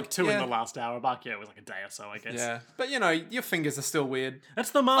they're just like, 2 in the last hour, but yeah, it was like a day or so, I guess. Yeah. But your fingers are still weird.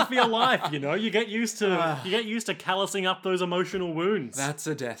 That's the mafia life, You get used to callousing up those emotional wounds. That's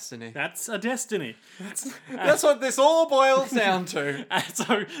a destiny. That's a destiny. That's what this all boils down to. And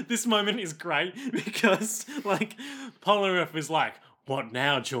so this moment is great because Polnareff is like, what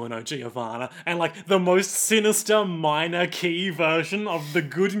now, Giorno Giovanna? And the most sinister minor key version of the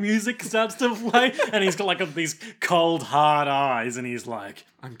good music starts to play, and he's got these cold hard eyes, and he's like,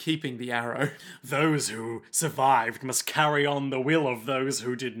 I'm keeping the arrow. those who survived must carry on the will of those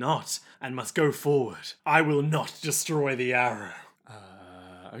who did not, and must go forward. I will not destroy the arrow.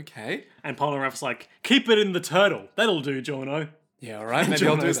 Okay. And Polnareff's like, keep it in the turtle. That'll do, Giorno. Yeah, all right. Maybe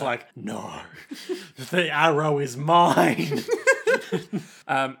I'll do Giorno's that. like, no, the arrow is mine.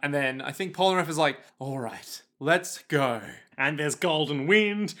 And then I think Polnareff is like, all right, let's go. And there's golden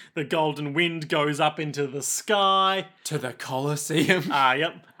wind. The golden wind goes up into the sky. To the Colosseum.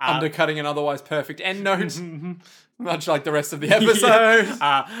 Yep. Undercutting an otherwise perfect endnote. Much like the rest of the episode.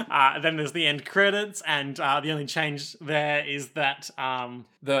 Then there's the end credits, and the only change there is that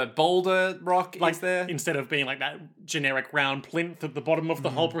The boulder rock is there. instead of being that generic round plinth at the bottom of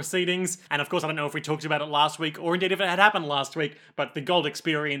the whole proceedings. And of course, I don't know if we talked about it last week, or indeed if it had happened last week, but the gold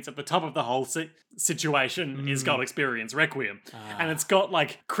experience at the top of the whole situation is Gold Experience Requiem. And it's got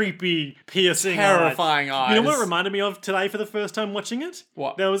creepy, piercing, Terrifying eyes. You know what it reminded me of today for the first time watching it?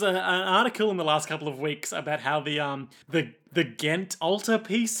 What? There was an article in the last couple of weeks about how the Ghent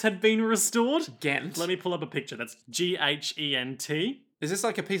altarpiece had been restored. Ghent? Let me pull up a picture. That's Ghent. Is this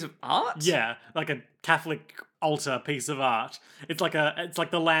a piece of art? Yeah, like a Catholic altar piece of art. It's like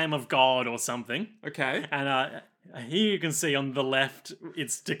the Lamb of God or something. Okay. And here you can see on the left,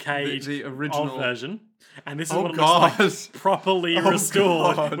 it's decayed The original old version. And this is Oh, what it God. looks like properly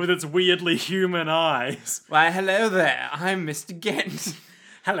restored God. with its weirdly human eyes. Why, hello there. I'm Mr. Ghent.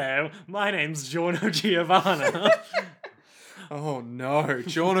 Hello, my name's Giorno Giovanna. Oh no,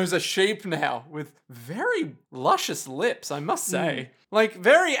 Giorno's a sheep now with very luscious lips, I must say.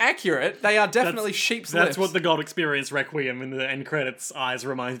 Very accurate. They are definitely sheep's lips. That's what the Gold Experience Requiem in the end credits eyes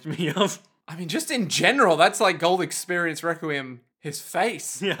remind me of. I mean, just in general, that's like Gold Experience Requiem, his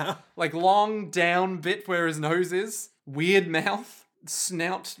face. Yeah. Long down bit where his nose is. Weird mouth.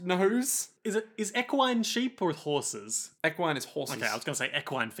 Snout nose. Is equine sheep or horses? Equine is horses. Okay, I was going to say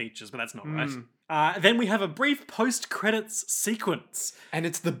equine features, but that's not right. Then we have a brief post-credits sequence. And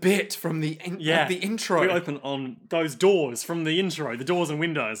it's the bit from the the intro. We open on those doors from the intro, the doors and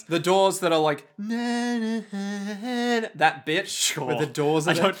windows. The doors that are like, na, na, na, that bit Sure. where the doors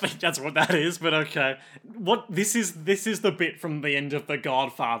are I don't think that's what that is, but okay. This is the bit from the end of The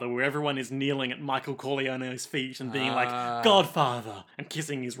Godfather where everyone is kneeling at Michael Corleone's feet and being like, Godfather, and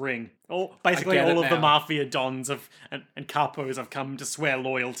kissing his ring. Or basically get it all of the now. mafia dons and capos have come to swear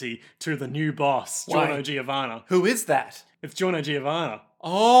loyalty to the new boss, Giorno Why? Giovanna. Who is that? It's Giorno Giovanna.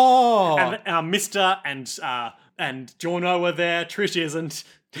 Oh! And Mr. and Giorno are there. Trish isn't.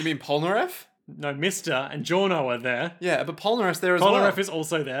 You mean Polnareff? No, Mr. and Giorno are there. Yeah, but Polnareff's there as well. Polnareff is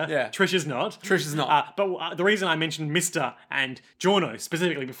also there. Yeah. Trish is not. Trish is not. But the reason I mentioned Mr. and Giorno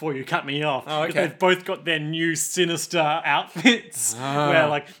specifically before you cut me off is okay. they've both got their new sinister outfits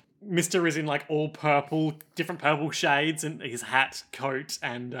where Mr. is in all purple, different purple shades, and his hat, coat,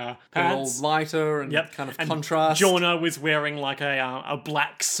 and a little pants. lighter and Yep. kind of And contrast. Giorno was wearing a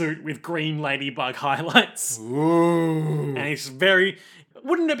black suit with green ladybug highlights. Ooh. And he's very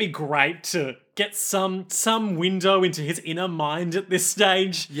wouldn't it be great to get some window into his inner mind at this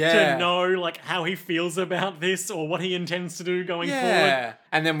stage? Yeah. To know, like, how he feels about this or what he intends to do going forward? Yeah.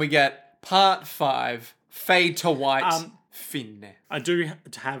 And then we get part 5, Fade to White, Finn. I do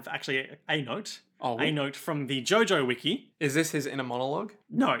have actually a note. Oh. A note from the JoJo wiki. Is this his inner monologue?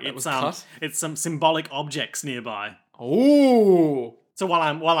 No, was cut? it's some symbolic objects nearby. Ooh. So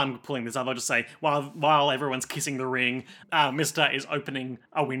while I'm pulling this up, I'll just say while everyone's kissing the ring, Mister is opening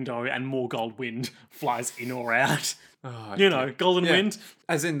a window and more gold wind flies in or out. Oh, You know, golden wind.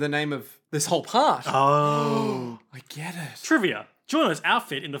 As in the name of this whole part. Oh. I get it. Trivia. Giorno's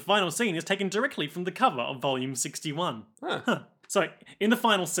outfit in the final scene is taken directly from the cover of volume 61. Huh. So, in the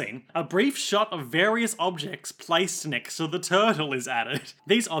final scene, a brief shot of various objects placed next to the turtle is added.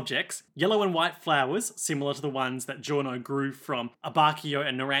 These objects, yellow and white flowers, similar to the ones that Giorno grew from Abacchio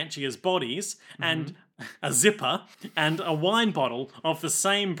and Narantia's bodies, and a zipper, and a wine bottle of the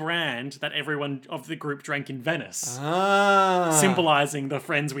same brand that everyone of the group drank in Venice, symbolizing the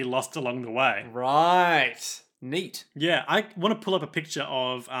friends we lost along the way. Right. Neat. Yeah, I want to pull up a picture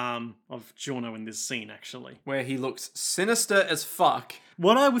of Giorno in this scene, actually. Where he looks sinister as fuck.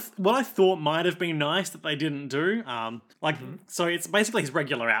 What I thought might have been nice that they didn't do, so it's basically his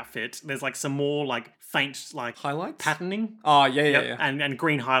regular outfit. There's like some more like faint like Highlights? patterning. Oh, yeah. And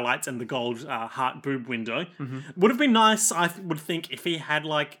green highlights and the gold heart boob window. Would have been nice, would think, if he had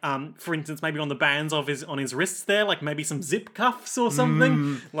like, for instance, maybe on the bands of on his wrists there, like maybe some zip cuffs or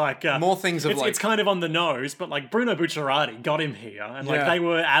something. Like More things of it's kind of on the nose, but like Bruno Bucciarati got him here, and like they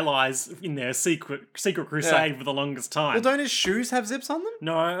were allies in their secret crusade for the longest time. Well, don't his shoes have zips on them?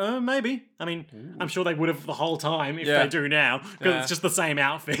 No, maybe. I mean, I'm sure they would have the whole time if they do now, because it's just the same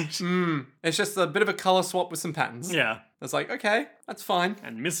outfit. It's just a bit of a colour swap with some patterns. Yeah. It's like, okay, that's fine.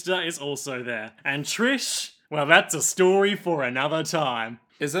 And Mister is also there. And Trish, well, that's a story for another time.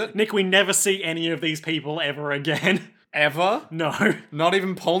 Is it? Nick, we never see any of these people ever again. Ever? No. Not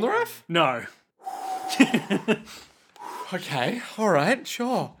even Polnareff? No. Okay, alright,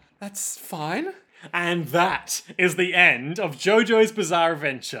 sure. That's fine. And that is the end of JoJo's Bizarre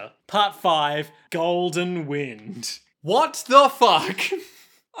Adventure, Part 5, Golden Wind. What the fuck?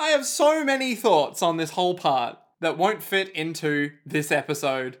 I have so many thoughts on this whole part that won't fit into this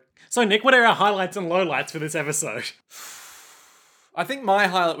episode. So, Nick, what are our highlights and lowlights for this episode? I think my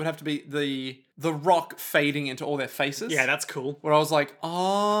highlight would have to be the rock fading into all their faces. Yeah, that's cool. Where I was like,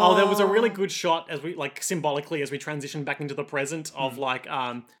 Oh, there was a really good shot as we, like, symbolically as we transition back into the present of, like,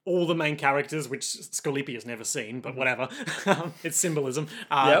 all the main characters, which Scolipi has never seen, but whatever. It's symbolism.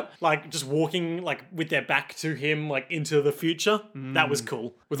 Like, just walking, like, with their back to him, like, into the future. That was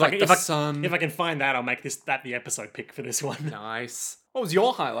cool. With, like, the sun. If I can find that, I'll make that the episode pick for this one. Nice. What was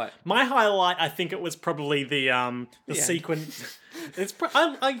your highlight? My highlight, I think it was probably the sequence.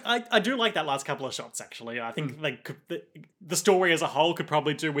 I do like that last couple of shots, actually. I think the story as a whole could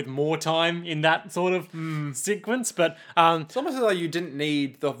probably do with more time in that sort of sequence, but It's almost as though you didn't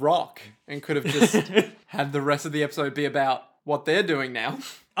need the rock and could have just had the rest of the episode be about what they're doing now.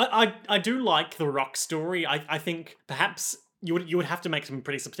 I do like the rock story. I think perhaps you would have to make some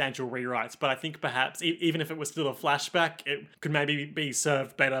pretty substantial rewrites, but I think perhaps even if it was still a flashback, it could maybe be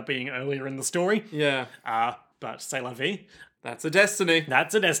served better being earlier in the story. Yeah. But c'est la vie. That's a destiny.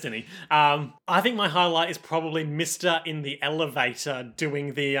 That's a destiny. I think my highlight is probably Mister in the elevator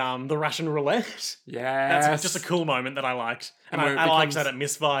doing the Russian roulette. Yes. That's just a cool moment that I liked. And where it I liked becomes- that it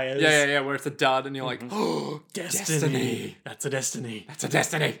misfires. Yeah, where it's a dud and you're like, oh, Destiny. That's a destiny. That's a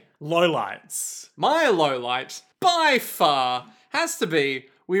destiny. Lowlights. My low light, by far, has to be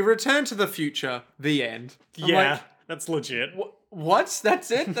We Return to the Future, the end. I'm Yeah, like, that's legit. what?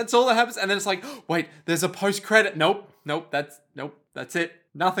 That's it? That's all that happens? And then it's like, wait, there's a post-credit. Nope, that's it.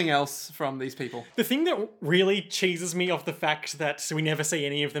 Nothing else from these people. The thing that really cheeses me off the fact that we never see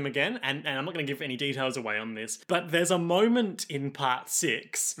any of them again, and I'm not going to give any details away on this, but there's a moment in part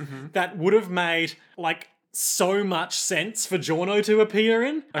 6 that would have made, like, so much sense for Giorno to appear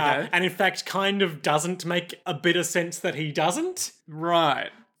in. Okay. And in fact, kind of doesn't make a bit of sense that he doesn't. Right.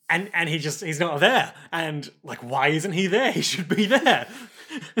 And he's not there. And, like, why isn't he there? He should be there.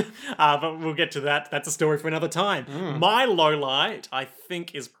 But we'll get to that. That's a story for another time. My low light, I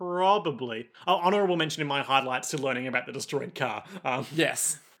think, is probably... honourable mention in my highlights to learning about the destroyed car.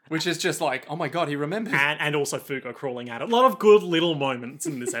 Yes. Which is just like, oh my god, he remembers. And also Fugo crawling out. A lot of good little moments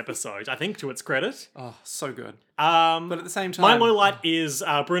in this episode, I think, to its credit. Oh, so good. But at the same time... My low light is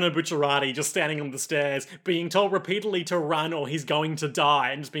Bruno Bucciarati just standing on the stairs, being told repeatedly to run or he's going to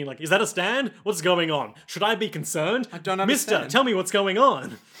die, and just being like, is that a stand? What's going on? Should I be concerned? I don't understand. Mister, tell me what's going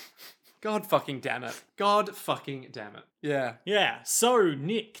on. God fucking damn it. God fucking damn it. Yeah. Yeah, so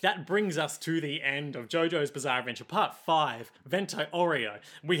Nick, that brings us to the end of JoJo's Bizarre Adventure Part 5, Vento Oreo.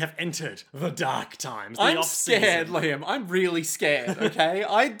 We have entered the dark times, the I'm off-season. scared, Liam. I'm really scared, okay?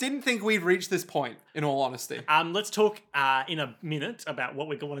 I didn't think we'd reach this point, in all honesty. Let's talk in a minute about what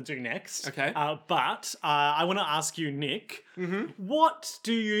we're going to do next. Okay. But I want to ask you, Nick, what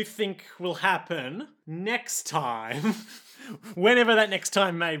do you think will happen next time? Whenever that next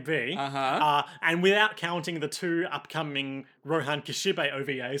time may be. And without counting the 2 upcoming Rohan Kishibe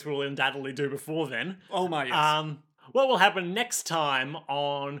OVAs we'll undoubtedly do before then. Oh my yes. What will happen next time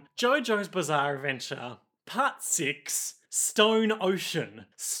on JoJo's Bizarre Adventure Part 6, Stone Ocean,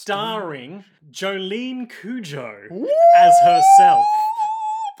 starring Jolene Cujo as herself.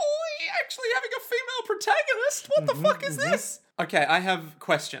 Boy, actually having a female protagonist? What the fuck is this? Okay, I have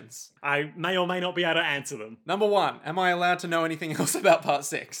questions. I may or may not be able to answer them. Number 1, am I allowed to know anything else about part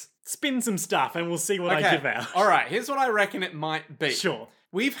 6? Spin some stuff and we'll see what I give out. Alright, here's what I reckon it might be. Sure.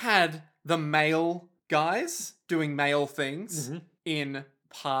 We've had the male guys doing male things in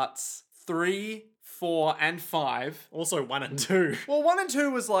parts 3, 4, and 5. Also 1 and 2. Well, 1 and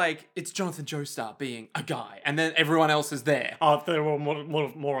 2 was like, it's Jonathan Joestar being a guy, and then everyone else is there. Oh, they were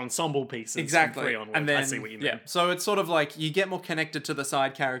more ensemble pieces. Exactly. 3 onward. And then, I see what you mean. yeah. So it's sort of like, you get more connected to the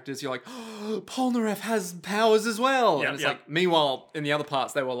side characters. You're like, oh, Polnareff has powers as well. Yep, and it's yep. like, meanwhile, in the other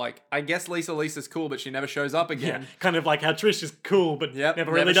parts, they were like, I guess Lisa's cool, but she never shows up again. Yeah, kind of like how Trish is cool, but Yep,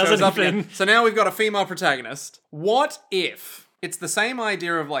 never really does shows up anything. again. So now we've got a female protagonist. What if it's the same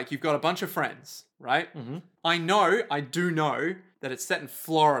idea of like, you've got a bunch of friends, right? I do know that it's set in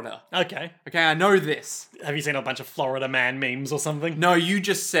Florida. Okay. Okay, I know this. Have you seen a bunch of Florida Man memes or something? No, you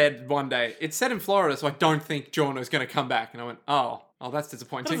just said one day, it's set in Florida, so I don't think Giorno's going to come back. And I went, oh, that's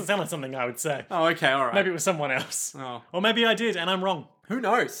disappointing. Doesn't sound like something I would say. Oh, okay, all right. Maybe it was someone else. Oh. Or maybe I did, and I'm wrong. Who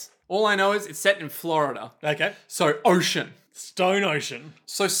knows? All I know is it's set in Florida. Okay. So, ocean. Stone Ocean.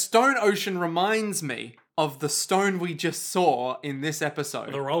 So, Stone Ocean reminds me of the stone we just saw in this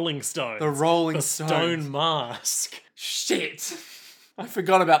episode. The Rolling Stones. The Rolling The Stones. Stone Mask. Shit. I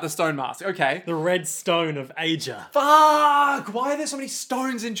forgot about the stone mask. Okay. The Red Stone of Aja. Fuck! Why are there so many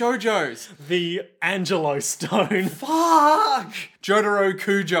stones in JoJo's? The Angelo Stone. Fuck! Jotaro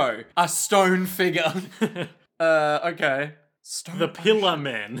Kujo. A stone figure. Okay. Stone The Pillar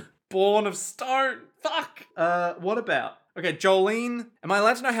Men. Born of stone. Fuck! What about? Okay, Jolene. Am I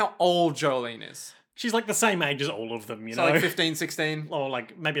allowed to know how old Jolene is? She's like the same age as all of them, you So know? like 15, 16? Or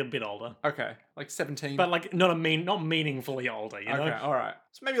like maybe a bit older. Okay. Like 17? But like not meaningfully older, you know? Okay, alright.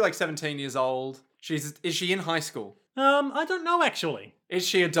 So maybe like 17 years old. Is she in high school? I don't know actually. Is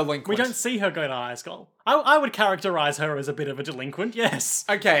she a delinquent? We don't see her go to high school. I would characterize her as a bit of a delinquent, yes.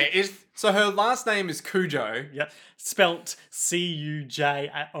 Okay, so her last name is Cujo. Yeah. Spelt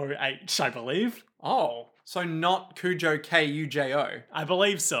Cujoh, I believe. Oh, so not Cujo Kujo. I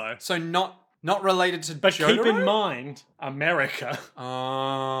believe so. So not related to But Jotaro? keep in mind, America.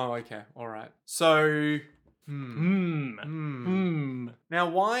 Oh, okay, all right. So, now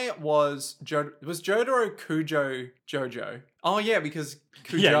why was Jotaro Kujo Jojo? Oh yeah, because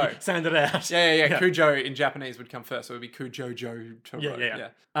Kujo. Yeah, you sound it out. Yeah. Kujo in Japanese would come first, so it would be Kujo Jotaro. Yeah.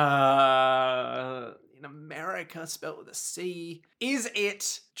 In America, spelled with a C. Is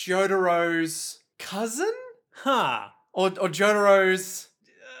it Jotaro's cousin? Huh. Or Jotaro's...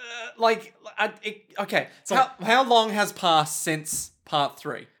 okay. So how long has passed since part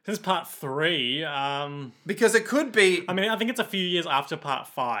 3? This is part 3. Because it could be... I mean, I think it's a few years after part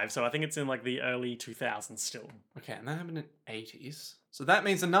 5, so I think it's in like the early 2000s still. Okay, and that happened in the 80s. So that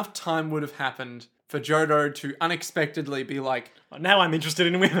means enough time would have happened for Jotaro to unexpectedly be like... Now I'm interested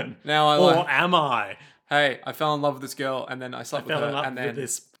in women. Or am I? Hey, I fell in love with this girl, and then I slept with her, Fell in love and then... with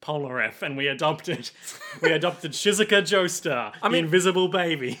this Polnareff, and we adopted Shizuka Joestar, the mean- invisible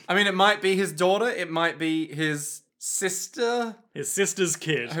baby. I mean, it might be his daughter, it might be his sister, His sister's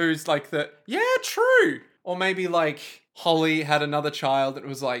kid. who's like yeah, true. Or maybe like Holly had another child that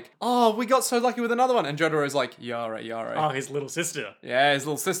was like, oh, we got so lucky with another one. And Jotaro's like, Yara. Oh, his little sister. Yeah, his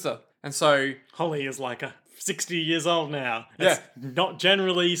little sister. And so, Holly is like 60 years old now. It's Yeah. not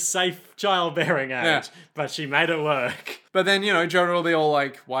generally safe childbearing age, Yeah. but she made it work. but then, Jotaro will be all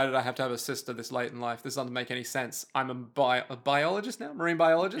like, why did I have to have a sister this late in life? This doesn't make any sense. I'm a biologist now? Marine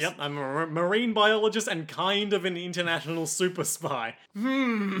biologist? Yep, I'm a marine biologist and kind of an international super spy.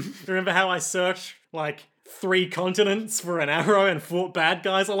 Remember how I searched like 3 continents for an arrow and fought bad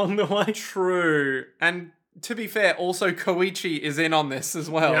guys along the way? True. And to be fair, also Koichi is in on this as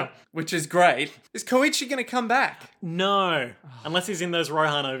well, Yep. which is great. Is Koichi going to come back? No, unless he's in those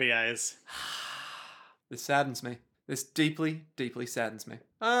Rohan OVAs. This saddens me. This deeply, deeply saddens me.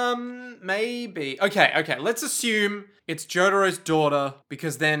 Maybe. Okay. Let's assume it's Jotaro's daughter,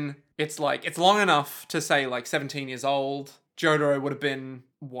 because then it's long enough to say 17 years old. Jotaro would have been,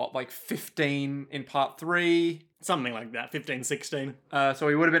 15 in part 3? Something like that, 15, 16. So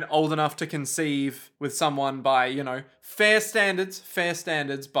he would have been old enough to conceive with someone by, fair standards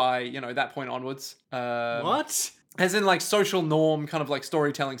by, that point onwards. What? As in, social norm, kind of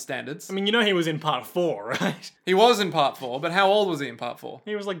storytelling standards. I mean, he was in part 4, right? He was in part 4, but how old was he in part 4?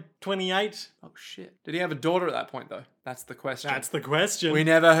 He was 28. Oh, shit. Did he have a daughter at that point, though? That's the question. That's the question. We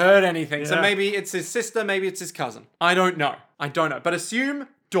never heard anything. So Yeah. maybe it's his sister, maybe it's his cousin. I don't know. But assume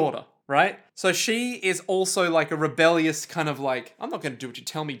daughter, right? So she is also a rebellious kind of I'm not going to do what you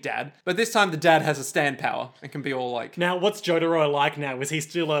tell me, Dad. But this time the dad has a stand power and can be all Now, what's Jotaro like now? Is he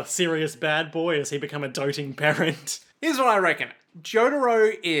still a serious bad boy? Has he become a doting parent? Here's what I reckon.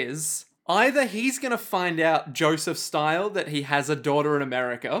 Jotaro is either he's going to find out Joseph style that he has a daughter in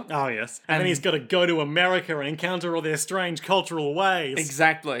America. Oh, yes. And then he's got to go to America and encounter all their strange cultural ways.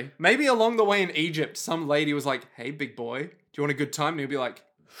 Exactly. Maybe along the way in Egypt, some lady was like, hey, big boy, do you want a good time? And he'll be like,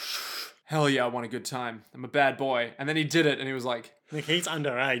 hell yeah, I want a good time. I'm a bad boy. And then he did it and he was like, Nick, he's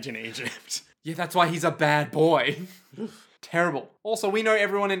underage in Egypt. yeah, that's why he's a bad boy. Terrible. Also, we know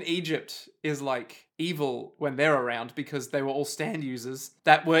everyone in Egypt is evil when they're around because they were all stand users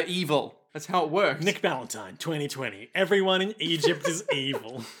that were evil. That's how it works. Nick Ballantyne, 2020. Everyone in Egypt is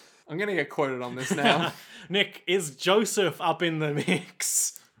evil. I'm going to get quoted on this now. Nick, is Joseph up in the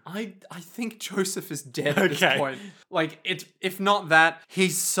mix? I think Joseph is dead at this Okay. point. If not that,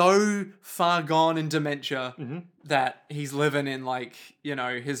 he's so far gone in dementia that he's living in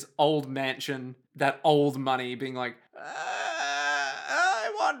his old mansion, that old money, being like,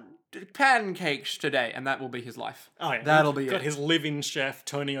 I want pancakes today, and that will be his life. Oh, yeah. That'll be Got it. his live-in chef,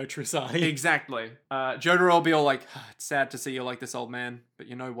 Tonio Trusai. Exactly. Jotaro will be all like, it's sad to see you like this, old man, but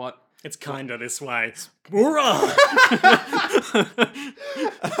you know what? It's kinda this way. Hoorah!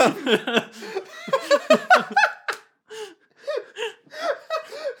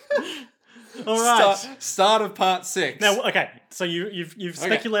 All right. Start of part 6. Now, okay. So you've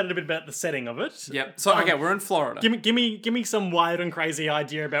speculated a bit about the setting of it. Yep. So okay, we're in Florida. Give me some wild and crazy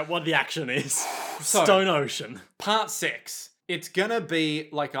idea about what the action is. So- Stone Ocean. Part 6. It's gonna be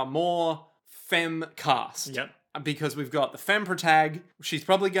a more femme cast. Yep. Because we've got the femme protag. She's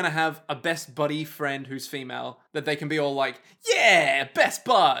probably gonna have a best buddy friend who's female that they can be all like, yeah, best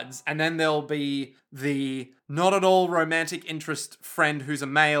buds. And then there'll be the not at all romantic interest friend who's a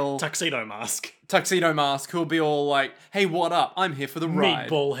male Tuxedo mask. tuxedo mask who'll be all like, hey, what up? I'm here for the ride.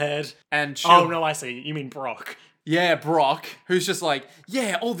 Meatball head. And she'll, Oh no, I see. You mean Brock. yeah, Brock, who's just like,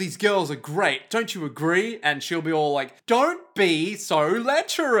 yeah, all these girls are great. Don't you agree? And she'll be all like, don't be so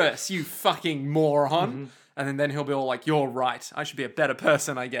lecherous, you fucking moron. And then he'll be all like, you're right. I should be a better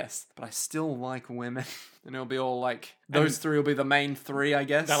person, I guess. But I still like women. And he'll be all like, those three will be the main 3, I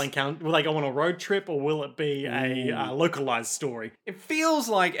guess. They'll encounter. Will they go on a road trip, or will it be a localized story? It feels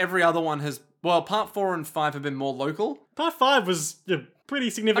like every other one has, well, part 4 and 5 have been more local. Part 5 was a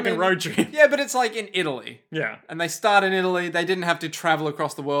pretty significant road trip. Yeah, but it's in Italy. Yeah, And they start in Italy. They didn't have to travel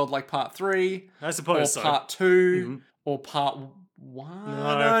across the world like part 3. I Or suppose so. part 2. Or part 1.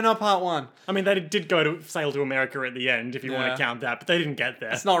 No, not part 1. I mean, they did go to sail to America at the end, if you want Yeah. to count that, but they didn't get there.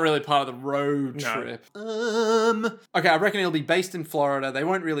 It's not really part of the road No. trip. Okay, I reckon it'll be based in Florida. They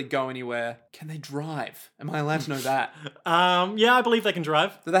won't really go anywhere. Can they drive? Am I allowed to know that? Yeah, I believe they can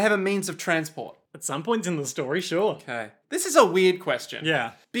drive. Do they have a means of transport? At some points in the story, sure. Okay. This is a weird question.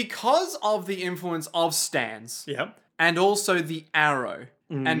 Yeah. Because of the influence of Stans Yep. and also the Arrow.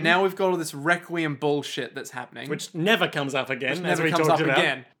 And now we've got all this Requiem bullshit that's happening. Which never comes up again, as never we comes talked up about.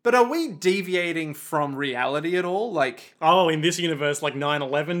 again. But are we deviating from reality at all? Oh, in this universe,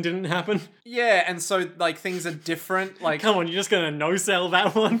 9/11 didn't happen? Yeah, and so things are different. Come on, you're just gonna no-sell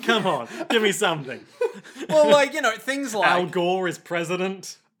that one? Come on, give me something. well, things like Al Gore is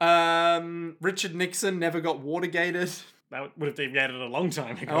president. Richard Nixon never got Watergated. That would have deviated a long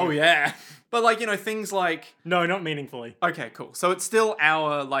time ago. Oh yeah. But things like, No, not meaningfully. okay, cool. So it's still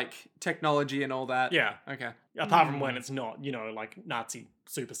our technology and all that. Yeah. Okay. Apart from when it's not, Nazi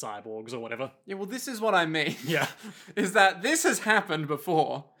super cyborgs or whatever. Yeah, well this is what I mean. Yeah. Is that this has happened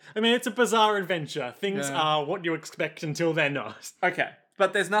before. I mean, it's a bizarre adventure. Things Yeah. are what you expect until they're not. Okay.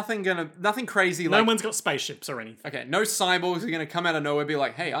 But there's nothing crazy No one's got spaceships or anything. okay, no cyborgs are gonna come out of nowhere and be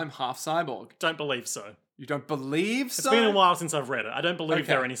like, hey, I'm half cyborg. Don't believe so. You don't believe It's so? been a while since I've read it. I don't believe Okay.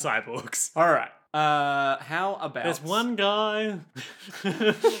 there are any cyborgs. Alright. How about There's one guy.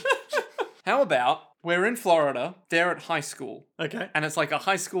 How about We're in Florida. They're at high school. Okay. And it's like a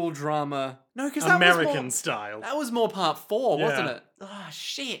high school drama. No, because that was American more, style. that was more part 4, wasn't Yeah. it? Ah,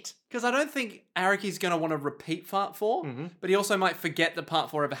 shit. Because I don't think Araki's going to want to repeat part 4, Mm-hmm. but he also might forget that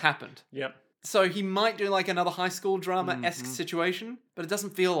part 4 ever happened. Yep. So he might do like another high school drama-esque situation, but it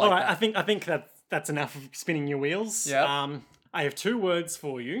doesn't feel like All right, that. I think that's enough of spinning your wheels. Yep. I have 2 words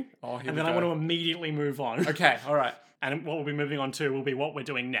for you, Oh, here and we then I go. want to immediately move on. Okay, all right. And what we'll be moving on to will be what we're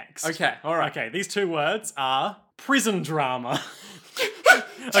doing next. Okay, all right. Okay, these 2 words are prison drama.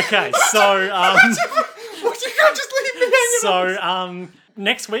 Okay, so What, you can't just leave me hanging so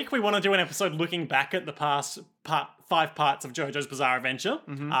next week we want to do an episode looking back at the past 5 parts of JoJo's Bizarre Adventure.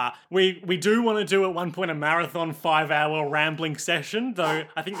 We do want to do at one point a marathon 5-hour rambling session, though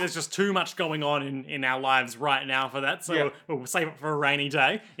I think there's just too much going on in our lives right now for that, so Yeah. we'll save it for a rainy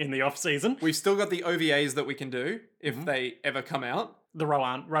day in the off season. We've still got the OVAs that we can do if they ever come out. The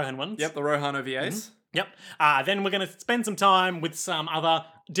Rohan ones. Yep, the Rohan OVAs. Yep. Then we're going to spend some time with some other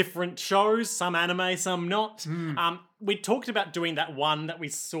different shows, some anime, some not. We talked about doing that one that we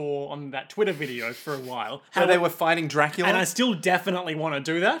saw on that Twitter video for a while. Where they were fighting Dracula. And I still definitely want to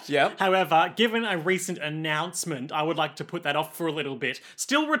do that. Yep. However, given a recent announcement, I would like to put that off for a little bit.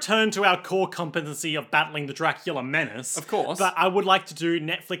 Still return to our core competency of battling the Dracula menace. Of course. But I would like to do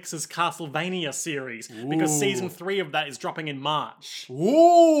Netflix's Castlevania series, because season 3 of that is dropping in March.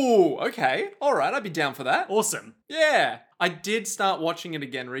 Ooh, okay. All right, I'd be down for that. Awesome. Yeah. I did start watching it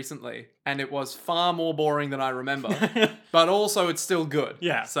again recently, and it was far more boring than I remember. But also, it's still good.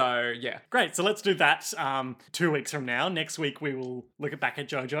 Yeah. So, yeah. Great, so let's do that 2 weeks from now. Next week we will look back at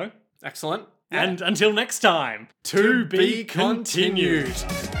JoJo. Excellent. And until next time, to be continued.